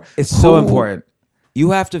before. It's so important.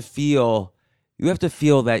 You have to feel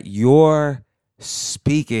that you're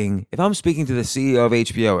speaking. If I'm speaking to the CEO of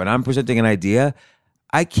HBO and I'm presenting an idea,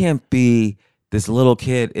 I can't be this little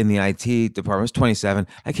kid in the IT department. I was 27.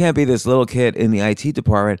 I can't be this little kid in the IT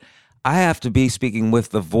department. I have to be speaking with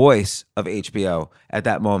the voice of HBO at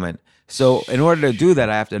that moment. So in order to do that,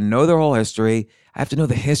 I have to know their whole history. I have to know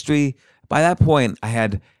the history. By that point, I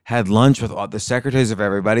had lunch with all the secretaries of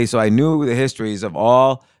everybody. So I knew the histories of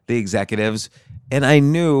all the executives, and I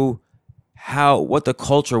knew what the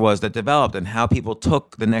culture was that developed and how people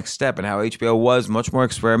took the next step, and how HBO was much more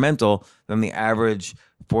experimental than the average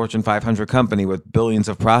Fortune 500 company with billions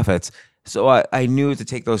of profits. So I knew to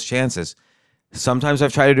take those chances. Sometimes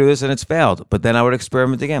I've tried to do this and it's failed, but then I would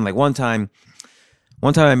experiment again. Like one time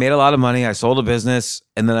I made a lot of money. I sold a business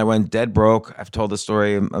and then I went dead broke. I've told the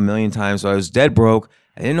story a million times. So I was dead broke.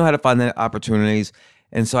 I didn't know how to find the opportunities.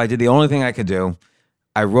 And so I did the only thing I could do.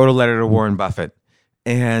 I wrote a letter to Warren Buffett.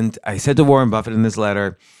 And I said to Warren Buffett in this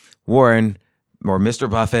letter, Warren, or Mr.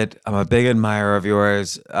 Buffett, I'm a big admirer of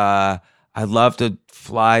yours. I'd love to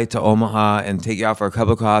fly to Omaha and take you out for a cup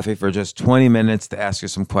of coffee for just 20 minutes to ask you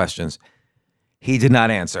some questions. He did not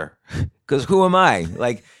answer, because who am I?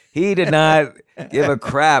 Like, he did not give a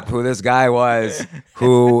crap who this guy was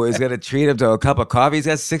who is going to treat him to a cup of coffee. He's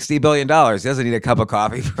got $60 billion. He doesn't need a cup of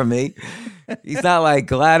coffee from me. He's not like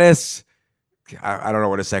Gladys. I don't know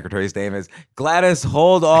what his secretary's name is. Gladys,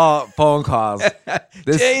 hold all phone calls.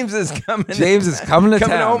 James is coming. James is coming to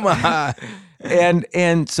coming town. to Omaha.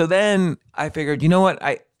 And so then I figured, you know what?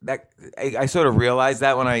 I sort of realized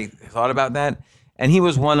that when I thought about that. And he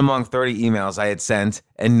was one among 30 emails I had sent,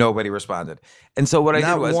 and nobody responded. And so what I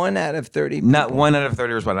did was... Not 1 out of 30 people. Not 1 out of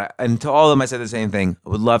 30 responded. And to all of them, I said the same thing. I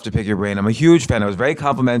would love to pick your brain. I'm a huge fan. I was very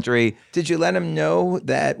complimentary. Did you let him know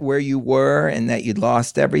that where you were and that you'd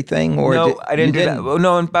lost everything? Or no, I didn't do that. Well,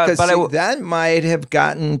 no, but that might have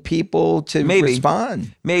gotten people to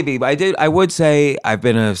respond. Maybe, but I would say I've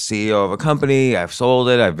been a CEO of a company. I've sold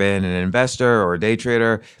it. I've been an investor or a day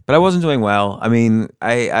trader, but I wasn't doing well. I mean,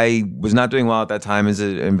 I was not doing well at that time as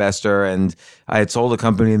an investor, and I had sold a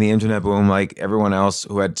company in the internet boom like everyone else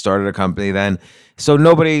who had started a company then. So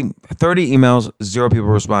 30 emails, 0 people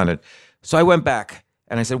responded. So I went back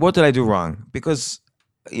and I said, what did I do wrong? Because,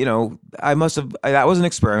 you know, that was an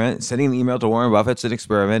experiment. Sending an email to Warren Buffett's an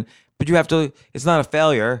experiment, but it's not a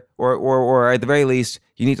failure, or at the very least,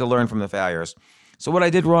 you need to learn from the failures. So what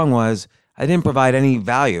I did wrong was I didn't provide any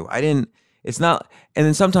value. And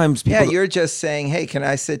then sometimes people... Yeah, you're just saying, hey, can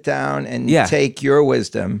I sit down and take your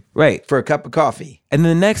wisdom for a cup of coffee? And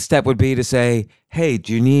the next step would be to say, hey,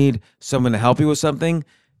 do you need someone to help you with something?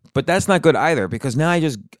 But that's not good either, because now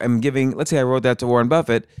I'm giving... Let's say I wrote that to Warren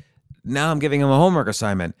Buffett. Now I'm giving him a homework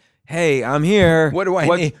assignment. Hey, I'm here. What do I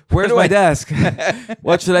need? Where's my desk?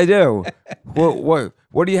 What should I do?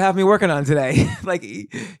 What do you have me working on today? Like, he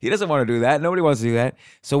doesn't want to do that. Nobody wants to do that.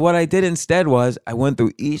 So what I did instead was I went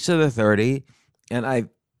through each of the 30 and I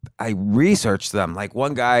researched them. Like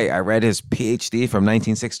one guy, I read his PhD from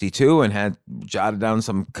 1962 and had jotted down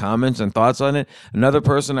some comments and thoughts on it. Another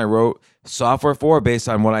person I wrote software for based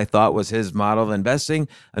on what I thought was his model of investing.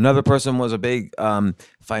 Another person was a big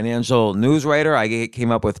financial news writer. I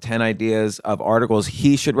came up with 10 ideas of articles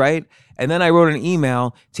he should write. And then I wrote an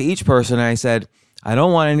email to each person. And I said, I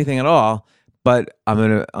don't want anything at all, but I'm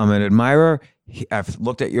an admirer. I've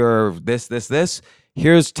looked at your this.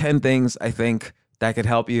 Here's 10 things I think that could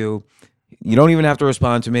help you. You don't even have to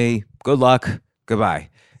respond to me. Good luck. Goodbye.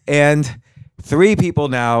 And 3 people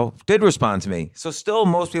now did respond to me. So still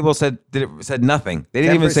most people said nothing. They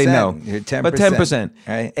didn't even say no. You're 10%. But 10%.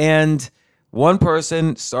 Right. And one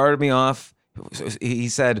person started me off. He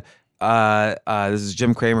said, this is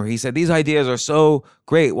Jim Cramer. He said, these ideas are so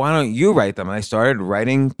great. Why don't you write them? And I started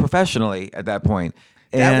writing professionally at that point.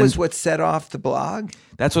 And that was what set off the blog?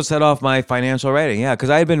 That's what set off my financial writing. Yeah, because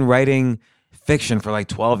I had been writing fiction for like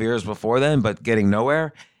 12 years before then, but getting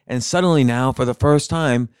nowhere. And suddenly now, for the first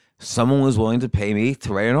time, someone was willing to pay me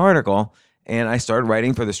to write an article. And I started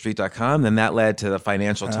writing for TheStreet.com. Then that led to the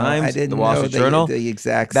Financial Times, the Wall Street Journal. The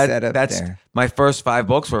exact setup that's there. My first 5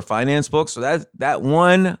 books were finance books. So that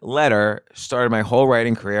one letter started my whole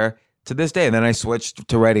writing career to this day. And then I switched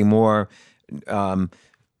to writing more,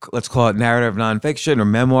 let's call it narrative nonfiction or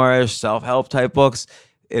memoirs, self-help type books.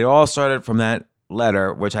 It all started from that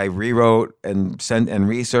letter, which I rewrote and sent and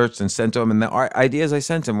researched and sent to him. And the ideas I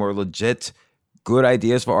sent him were legit good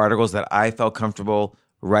ideas for articles that I felt comfortable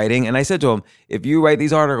writing. And I said to him, if you write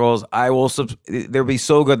these articles, they'll be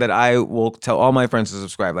so good that I will tell all my friends to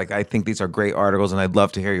subscribe. Like, I think these are great articles and I'd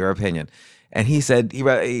love to hear your opinion. And he said, he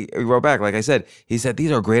wrote back, like I said, he said,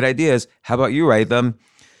 these are great ideas. How about you write them?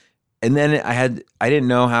 And then I didn't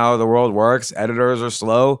know how the world works. Editors are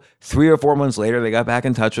slow. 3 or 4 months later, they got back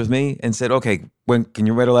in touch with me and said, okay, when can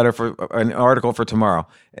you write a letter for an article for tomorrow?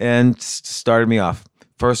 And started me off.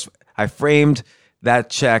 First, I framed that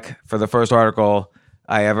check for the first article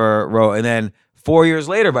I ever wrote. And then 4 years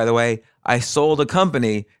later, by the way, I sold a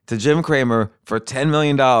company to Jim Cramer for $10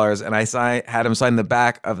 million. And I had him sign the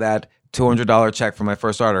back of that $200 check for my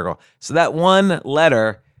first article. So that one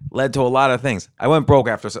letter led to a lot of things. I went broke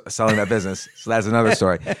after selling that business. So that's another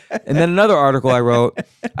story. And then another article I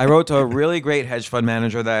wrote to a really great hedge fund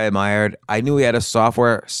manager that I admired. I knew he had a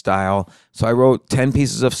software style. So I wrote 10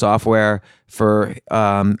 pieces of software for,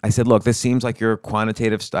 I said, look, this seems like your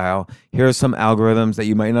quantitative style. Here are some algorithms that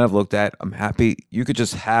you might not have looked at. I'm happy. You could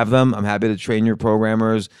just have them. I'm happy to train your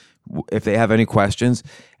programmers if they have any questions.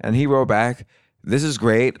 And he wrote back, this is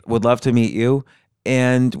great. Would love to meet you.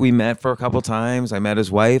 And we met for a couple times. I met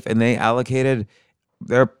his wife, and they allocated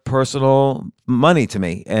their personal money to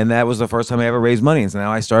me. And that was the first time I ever raised money. And so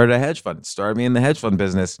now I started a hedge fund, started me in the hedge fund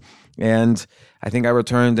business. And I think I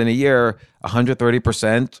returned in a year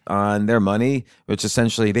 130% on their money, which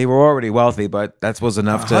essentially they were already wealthy, but that was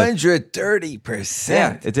enough to 130%.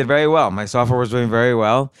 Yeah, it did very well. My software was doing very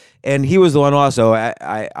well. And he was the one also.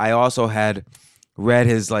 I also had read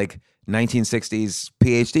his 1960s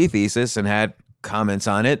PhD thesis and had comments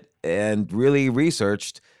on it and really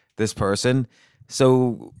researched this person.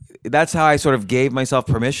 So that's how I sort of gave myself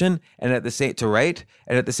permission to write.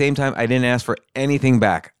 And at the same time, I didn't ask for anything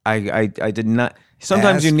back. I did not.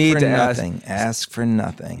 Sometimes you need to ask for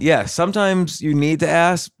nothing. Yeah, sometimes you need to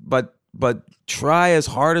ask, but try as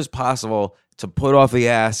hard as possible to put off the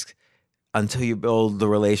ask until you build the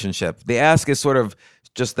relationship. The ask is sort of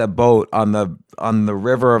just that boat on the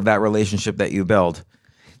river of that relationship that you build.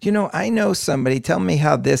 I know somebody, tell me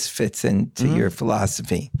how this fits into your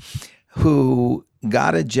philosophy, who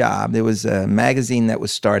got a job. There was a magazine that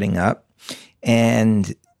was starting up,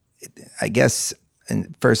 and I guess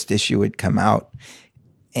the first issue had come out,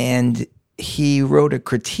 and he wrote a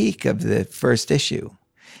critique of the first issue.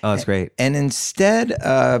 Oh, that's great. And instead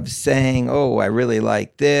of saying, oh, I really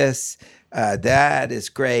like this, that is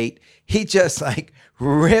great, he just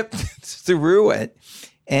ripped through it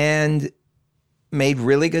and made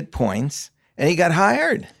really good points, and he got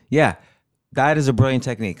hired. Yeah, that is a brilliant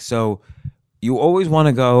technique. So you always want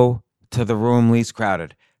to go to the room least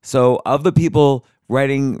crowded. So of the people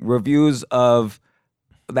writing reviews of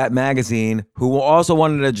that magazine who also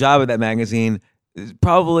wanted a job at that magazine,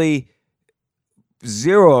 probably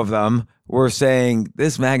 0 of them were saying,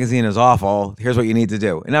 this magazine is awful, here's what you need to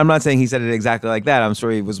do. And I'm not saying he said it exactly like that. I'm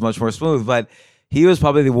sure he was much more smooth, but he was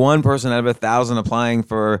probably the one person out of 1,000 applying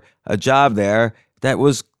for a job there that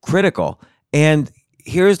was critical. And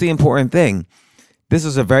here's the important thing. This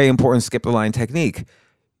is a very important skip the line technique.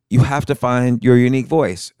 You have to find your unique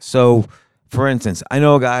voice. So, for instance, I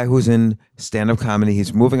know a guy who's in stand-up comedy.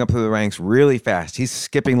 He's moving up through the ranks really fast. He's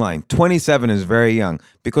skipping line. 27 is very young,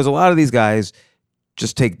 because a lot of these guys,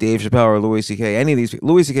 just take Dave Chappelle or Louis C.K., any of these.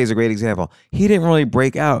 Louis C.K. is a great example. He didn't really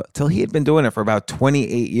break out till he had been doing it for about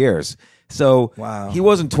 28 years. So He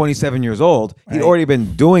wasn't 27 years old. He'd already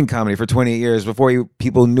been doing comedy for 28 years before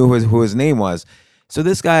people knew who his name was. So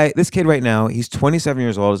this kid right now, he's 27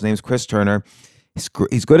 years old. His name's Chris Turner. He's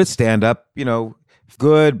good at stand-up.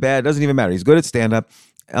 Good, bad, doesn't even matter. He's good at stand-up.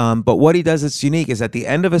 But what he does that's unique is at the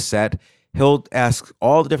end of a set, he'll ask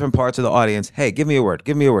all the different parts of the audience, hey, give me a word,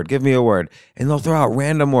 give me a word, give me a word. And they'll throw out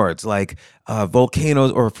random words like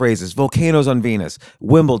volcanoes or phrases, volcanoes on Venus,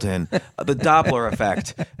 Wimbledon, the Doppler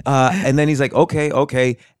effect. And then he's like,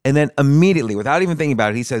 okay. And then immediately, without even thinking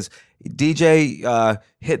about it, he says, DJ,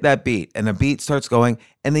 hit that beat. And the beat starts going.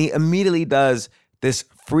 And then he immediately does this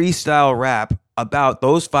freestyle rap about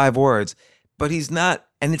those 5 words. But it's not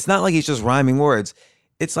like he's just rhyming words.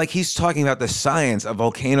 It's like he's talking about the science of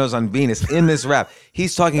volcanoes on Venus in this rap.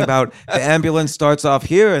 He's talking about the ambulance starts off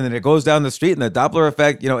here and then it goes down the street and the Doppler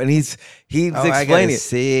effect, and he's explaining it.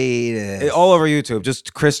 See this. All over YouTube,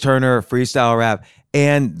 just Chris Turner freestyle rap.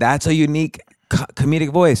 And that's a unique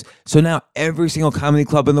comedic voice. So now every single comedy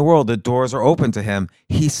club in the world, the doors are open to him.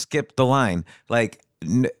 He skipped the line.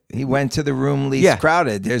 He went to the room least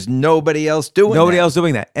crowded. There's nobody else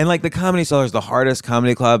doing that. And the Comedy Cellar is the hardest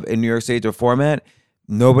comedy club in New York State to format.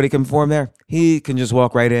 nobody can perform there. He can just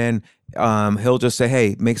walk right in. He'll just say,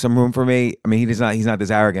 "Hey, make some room for me." I mean, he's not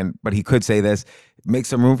this arrogant, but he could say this, "Make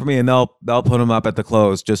some room for me," and they'll put him up at the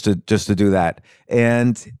close just to do that.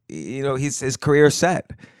 And his career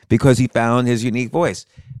set because he found his unique voice.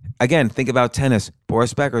 Again, think about tennis.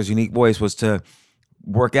 Boris Becker's unique voice was to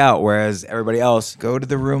work out, whereas everybody else go to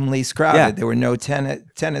the room least crowded. Yeah. There were no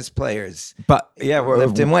tennis players, but we're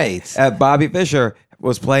lifting weights. Bobby Fischer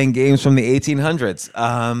was playing games from the 1800s.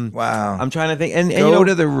 Wow. I'm trying to think. And go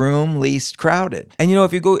to the room least crowded. And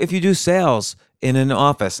if you do sales in an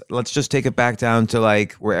office, let's just take it back down to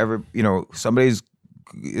like wherever somebody's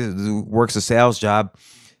works a sales job.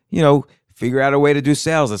 Figure out a way to do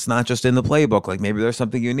sales. It's not just in the playbook. Like maybe there's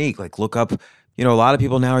something unique. Like look up. A lot of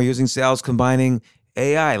people now are using sales combining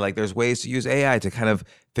AI. Like there's ways to use AI to kind of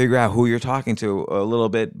figure out who you're talking to a little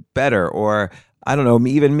bit better. Or I don't know,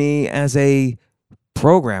 even me as a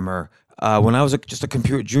programmer, when I was just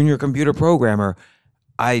a junior computer programmer,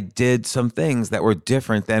 I did some things that were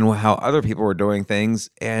different than how other people were doing things,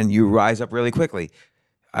 and you rise up really quickly.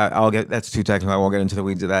 That's too technical. I won't get into the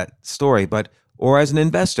weeds of that story. Or as an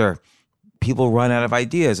investor, people run out of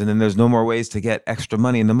ideas, and then there's no more ways to get extra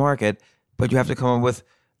money in the market, but you have to come up with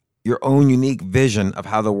your own unique vision of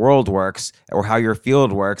how the world works or how your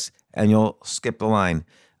field works, and you'll skip the line.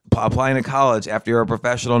 Applying to college after you're a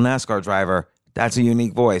professional NASCAR driver, that's a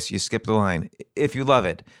unique voice. You skip the line if you love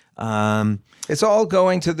it. It's all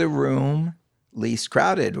going to the room least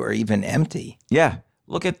crowded or even empty. Yeah.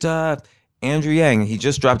 Look at Andrew Yang. He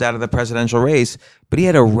just dropped out of the presidential race, but he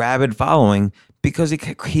had a rabid following because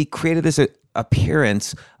he created this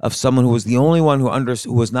appearance of someone who was the only one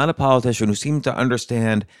who was not a politician, who seemed to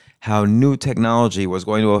understand how new technology was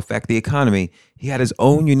going to affect the economy. He had his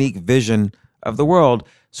own unique vision of the world.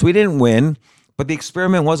 So he didn't win, but the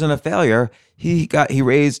experiment wasn't a failure. He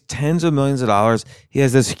raised tens of millions of dollars. He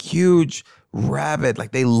has this huge rabid,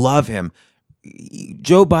 like they love him.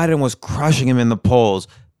 Joe Biden was crushing him in the polls,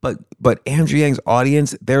 but Andrew Yang's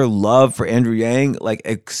audience, their love for Andrew Yang like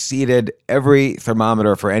exceeded every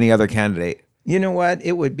thermometer for any other candidate. You know what?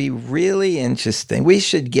 It would be really interesting. We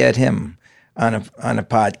should get him on a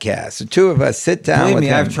podcast. The two of us sit down Believe with me,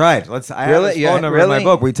 him. I've tried. I have his phone number in my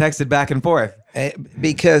book. We texted back and forth.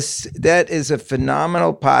 Because that is a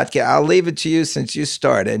phenomenal podcast. I'll leave it to you since you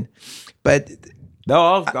started. But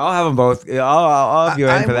no, I'll have them both. I'll have you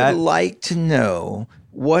in for that. I would like to know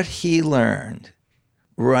what he learned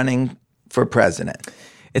running for president.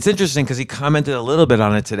 It's interesting because he commented a little bit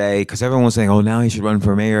on it today because everyone was saying, oh, now he should run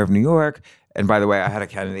for mayor of New York. And by the way, I had a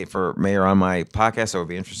candidate for mayor on my podcast, so it would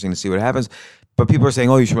be interesting to see what happens. But people are saying,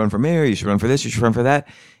 oh, you should run for mayor, you should run for this, you should run for that.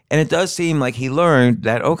 And it does seem like he learned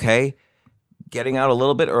that, okay, getting out a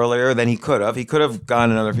little bit earlier than he could have. He could have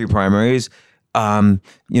gone another few primaries.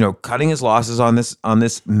 Cutting his losses on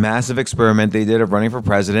this massive experiment they did of running for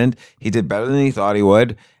president. He did better than he thought he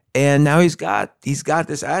would. And now he's got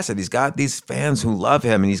this asset. He's got these fans who love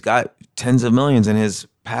him, and he's got tens of millions in his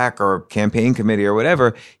PAC or campaign committee or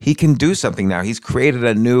whatever. He can do something now. He's created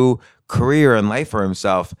a new career and life for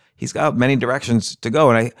himself. He's got many directions to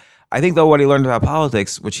go. And I think, though, what he learned about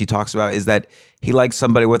politics, which he talks about, is that he likes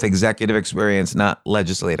somebody with executive experience, not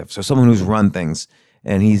legislative. So someone who's run things.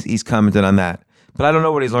 And he's commented on that. But I don't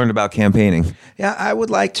know what he's learned about campaigning. Yeah, I would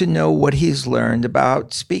like to know what he's learned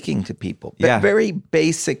about speaking to people. Yeah. Very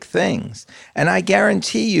basic things. And I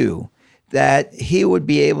guarantee you that he would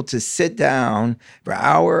be able to sit down for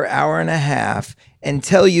an hour and a half and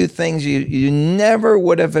tell you things you never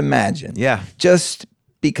would have imagined. Yeah. Just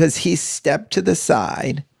because he stepped to the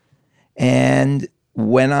side and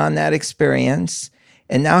went on that experience,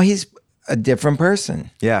 and now he's a different person.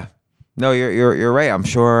 Yeah. No, you're right. I'm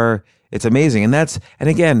sure it's amazing. And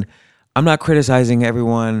again, I'm not criticizing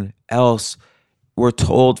everyone else. We're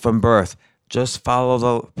told from birth, just follow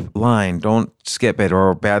the line. Don't skip it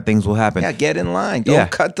or bad things will happen. Yeah, get in line.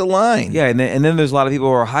 Don't cut the line. Yeah, and then there's a lot of people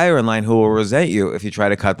who are higher in line who will resent you if you try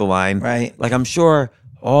to cut the line. Right. Like I'm sure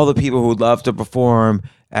all the people who would love to perform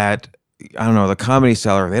at, I don't know, the Comedy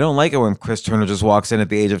Cellar, they don't like it when Chris Turner just walks in at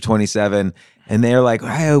the age of 27 and they're like,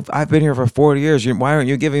 hey, I've been here for 40 years. Why aren't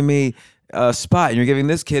you giving me a spot? And you're giving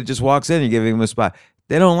this kid just walks in, you're giving him a spot.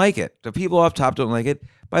 They don't like it. The people up top don't like it.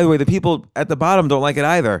 By the way, the people at the bottom don't like it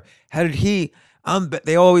either. How did he?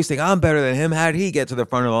 They always think I'm better than him. How did he get to the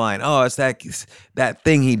front of the line? Oh, it's that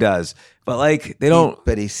thing he does. But like they don't.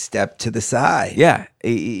 But he stepped to the side. Yeah,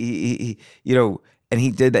 he and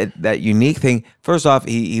he did that unique thing. First off,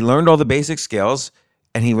 he learned all the basic skills,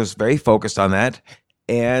 and he was very focused on that.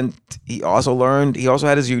 And he also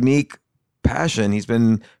had his unique passion. He's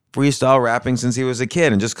been freestyle rapping since he was a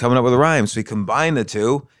kid and just coming up with rhymes. So he combined the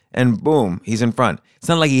two, and boom, he's in front. It's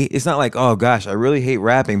not like, oh gosh, I really hate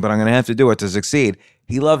rapping, but I'm gonna have to do it to succeed.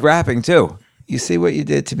 He loved rapping too. You see what you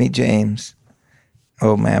did to me, James?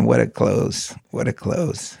 Oh man, what a close. What a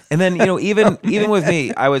close. And then, even with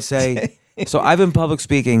me, I would say, so I've been public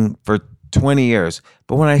speaking for 20 years,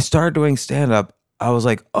 but when I started doing stand-up, I was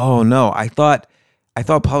like, oh no, I thought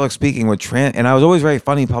public speaking would and I was always a very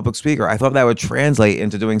funny public speaker. I thought that would translate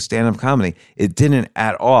into doing stand-up comedy. It didn't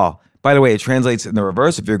at all. By the way, it translates in the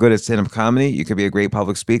reverse. If you're good at stand-up comedy, you could be a great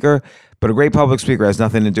public speaker, but a great public speaker has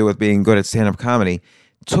nothing to do with being good at stand-up comedy.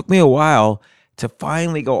 It took me a while to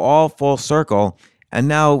finally go all full circle. And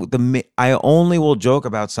now I only will joke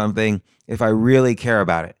about something if I really care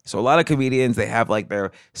about it. So a lot of comedians, they have like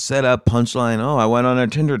their set up punchline. Oh, I went on a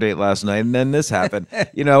Tinder date last night and then this happened,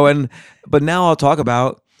 but now I'll talk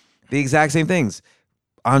about the exact same things.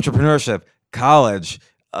 Entrepreneurship, college,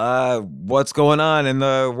 what's going on in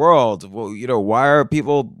the world. Well, why are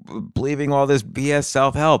people believing all this BS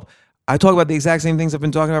self-help? I talk about the exact same things I've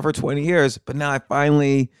been talking about for 20 years, but now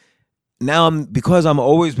because I'm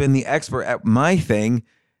always been the expert at my thing,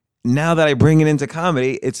 now that I bring it into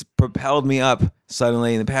comedy, it's propelled me up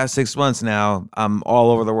suddenly. In the past 6 months now, I'm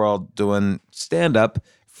all over the world doing stand-up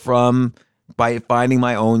by finding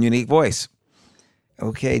my own unique voice.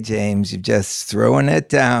 Okay, James, you've just thrown it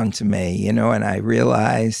down to me, and I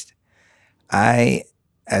realized as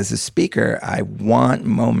a speaker, I want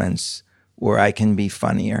moments where I can be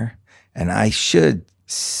funnier, and I should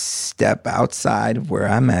step outside of where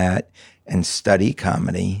I'm at and study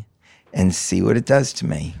comedy and see what it does to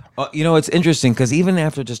me. It's interesting because even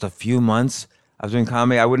after just a few months I was doing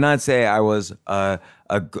comedy, I would not say I was I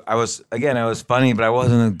was funny, but I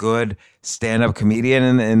wasn't a good stand-up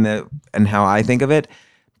comedian in how I think of it.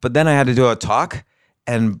 But then I had to do a talk,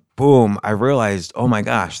 and boom, I realized, oh my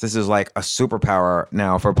gosh, this is like a superpower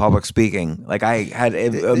now for public speaking. Like I had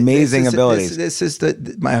amazing abilities. This is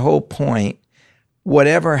my whole point.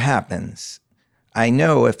 Whatever happens, I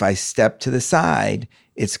know if I step to the side,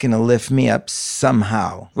 it's going to lift me up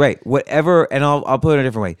somehow. Right. Whatever, and I'll put it a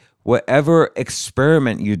different way. Whatever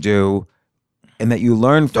experiment you do and that you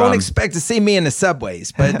learn from. Don't expect to see me in the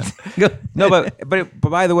subways, but no, but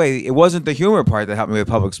by the way, it wasn't the humor part that helped me with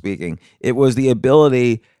public speaking. It was the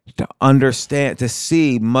ability to understand, to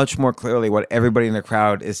see much more clearly what everybody in the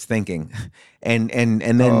crowd is thinking, and then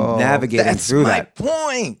navigating through that. That's my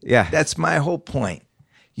point. Yeah, that's my whole point.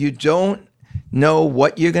 You don't know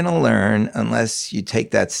what you're going to learn unless you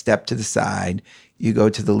take that step to the side. You go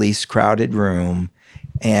to the least crowded room,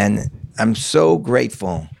 and I'm so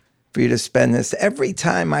grateful for you to spend this. Every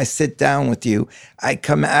time I sit down with you, I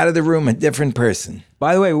come out of the room a different person.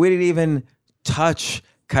 By the way, we didn't even touch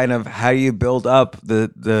kind of how you build up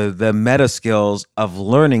the meta skills of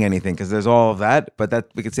learning anything, because there's all of that, but that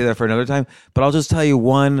we could say that for another time. But I'll just tell you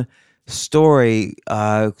one story.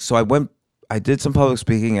 So I did some public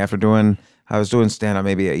speaking I was doing stand-up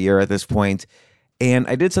maybe a year at this point, and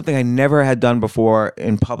I did something I never had done before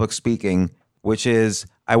in public speaking, which is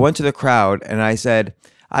I went to the crowd and I said,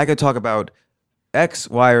 I could talk about X,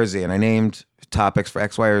 Y, or Z, and I named topics for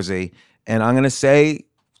X, Y, or Z, and I'm going to say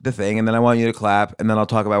the thing, and then I want you to clap, and then I'll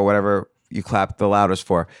talk about whatever you clap the loudest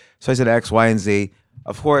for. So I said X, Y, and Z.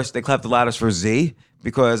 Of course, they clapped the loudest for Z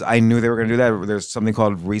because I knew they were going to do that. There's something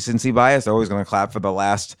called recency bias. They're always going to clap for the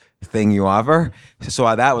last thing you offer.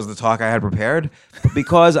 So that was the talk I had prepared. But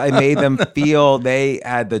because I made them feel they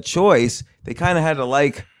had the choice, they kind of had to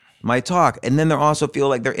like my talk. And then they also feel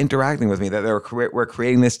like they're interacting with me, that we're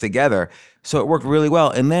creating this together. So it worked really well.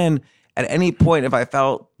 And then at any point, if I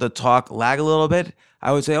felt the talk lag a little bit,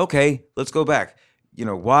 I would say, okay, let's go back.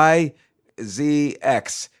 Y, Z,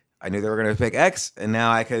 X. I knew they were going to pick X, and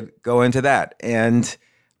now I could go into that. And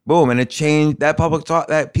boom, and it changed that public talk.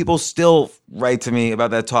 That people still write to me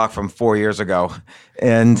about that talk from 4 years ago.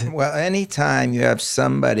 And well, anytime you have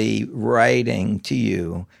somebody writing to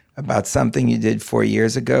you about something you did 4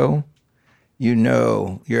 years ago,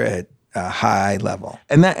 you're at a high level.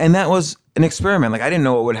 And that was an experiment. Like I didn't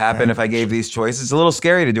know what would happen if I gave these choices. It's a little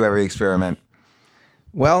scary to do every experiment.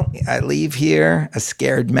 Well, I leave here a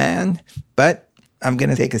scared man, but I'm going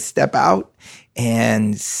to take a step out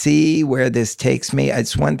and see where this takes me.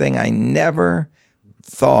 It's one thing I never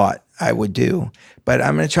thought I would do, but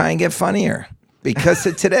I'm going to try and get funnier because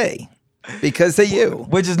of today, because of you.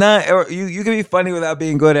 Which is not, or you can be funny without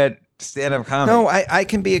being good at stand-up comedy. No, I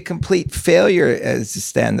can be a complete failure as a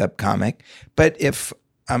stand-up comic, but if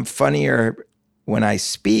I'm funnier when I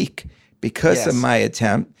speak because of my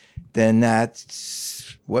attempt, then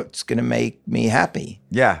that's what's going to make me happy.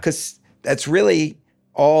 Yeah. Because that's really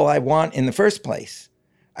all I want in the first place.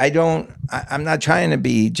 I'm not trying to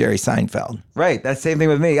be Jerry Seinfeld. Right. That's the same thing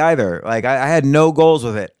with me either. Like I had no goals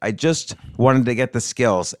with it. I just wanted to get the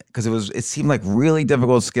skills because it seemed like really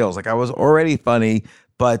difficult skills. Like I was already funny,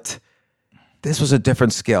 but this was a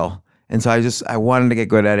different skill. And so I wanted to get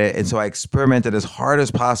good at it. And so I experimented as hard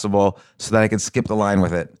as possible so that I could skip the line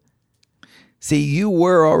with it. See, you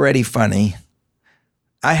were already funny.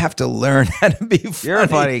 I have to learn how to be funny. You're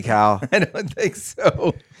funny, Cal. I don't think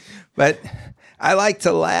so. But I like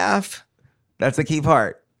to laugh. That's the key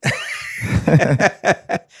part.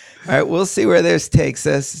 All right, we'll see where this takes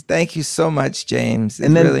us. Thank you so much, James.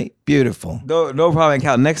 It's really beautiful. No problem,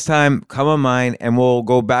 Cal. Next time, come on mine, and we'll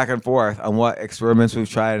go back and forth on what experiments we've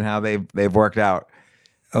tried and how they've worked out.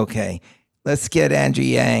 Okay, let's get Andrew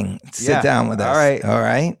Yang. Sit down with us. All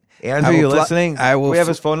right. Andrew, you listening? I will. We have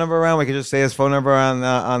his phone number around. We could just say his phone number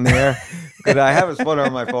on the air. Because I have his phone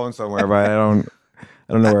number on my phone somewhere, but I don't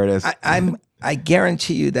know where it is. I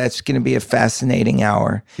guarantee you that's going to be a fascinating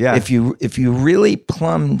hour. Yeah. If you really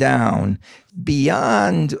plumb down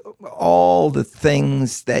beyond all the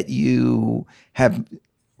things that you have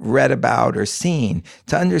read about or seen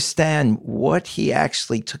to understand what he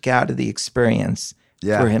actually took out of the experience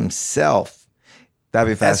for himself.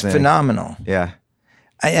 That'd be fascinating. That's phenomenal. Yeah.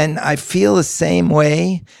 And I feel the same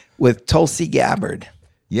way with Tulsi Gabbard.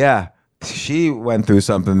 Yeah. She went through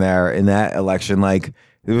something there in that election. Like,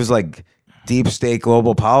 it was like deep state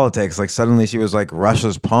global politics. Like, suddenly she was like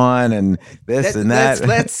Russia's pawn and this and that.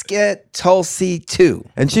 Let's get Tulsi too.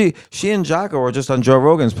 And she and Jocko were just on Joe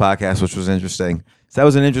Rogan's podcast, which was interesting. So that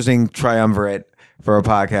was an interesting triumvirate for a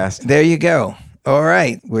podcast. There you go. All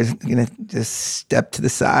right. We're going to just step to the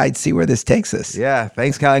side, see where this takes us. Yeah.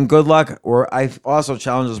 Thanks, Cal. And good luck. I also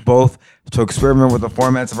challenge us both to experiment with the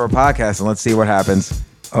formats of our podcast, and let's see what happens.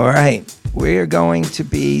 All right. We're going to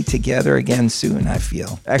be together again soon, I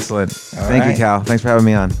feel. Excellent. Thank you, Cal. Thanks for having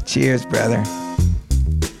me on. Cheers, brother.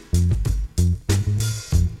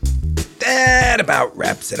 That about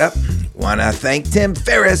wraps it up. Want to thank Tim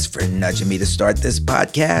Ferriss for nudging me to start this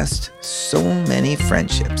podcast. So many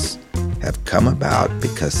friendships have come about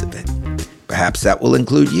because of it. Perhaps that will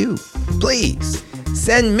include you. Please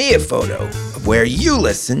send me a photo of where you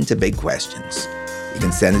listen to Big Questions. You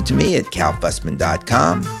can send it to me at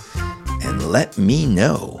calfussman.com and let me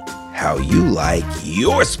know how you like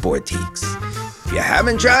your Sportiques. If you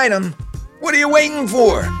haven't tried them, what are you waiting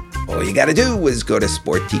for? All you got to do is go to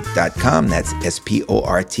Sportique.com. That's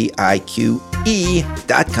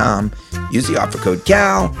SPORTIQE.com. Use the offer code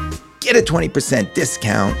CAL. Get a 20%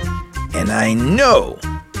 discount. And I know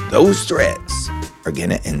those threads are going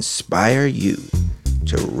to inspire you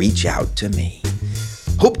to reach out to me.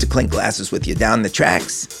 Hope to clink glasses with you down the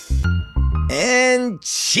tracks. And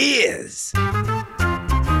cheers!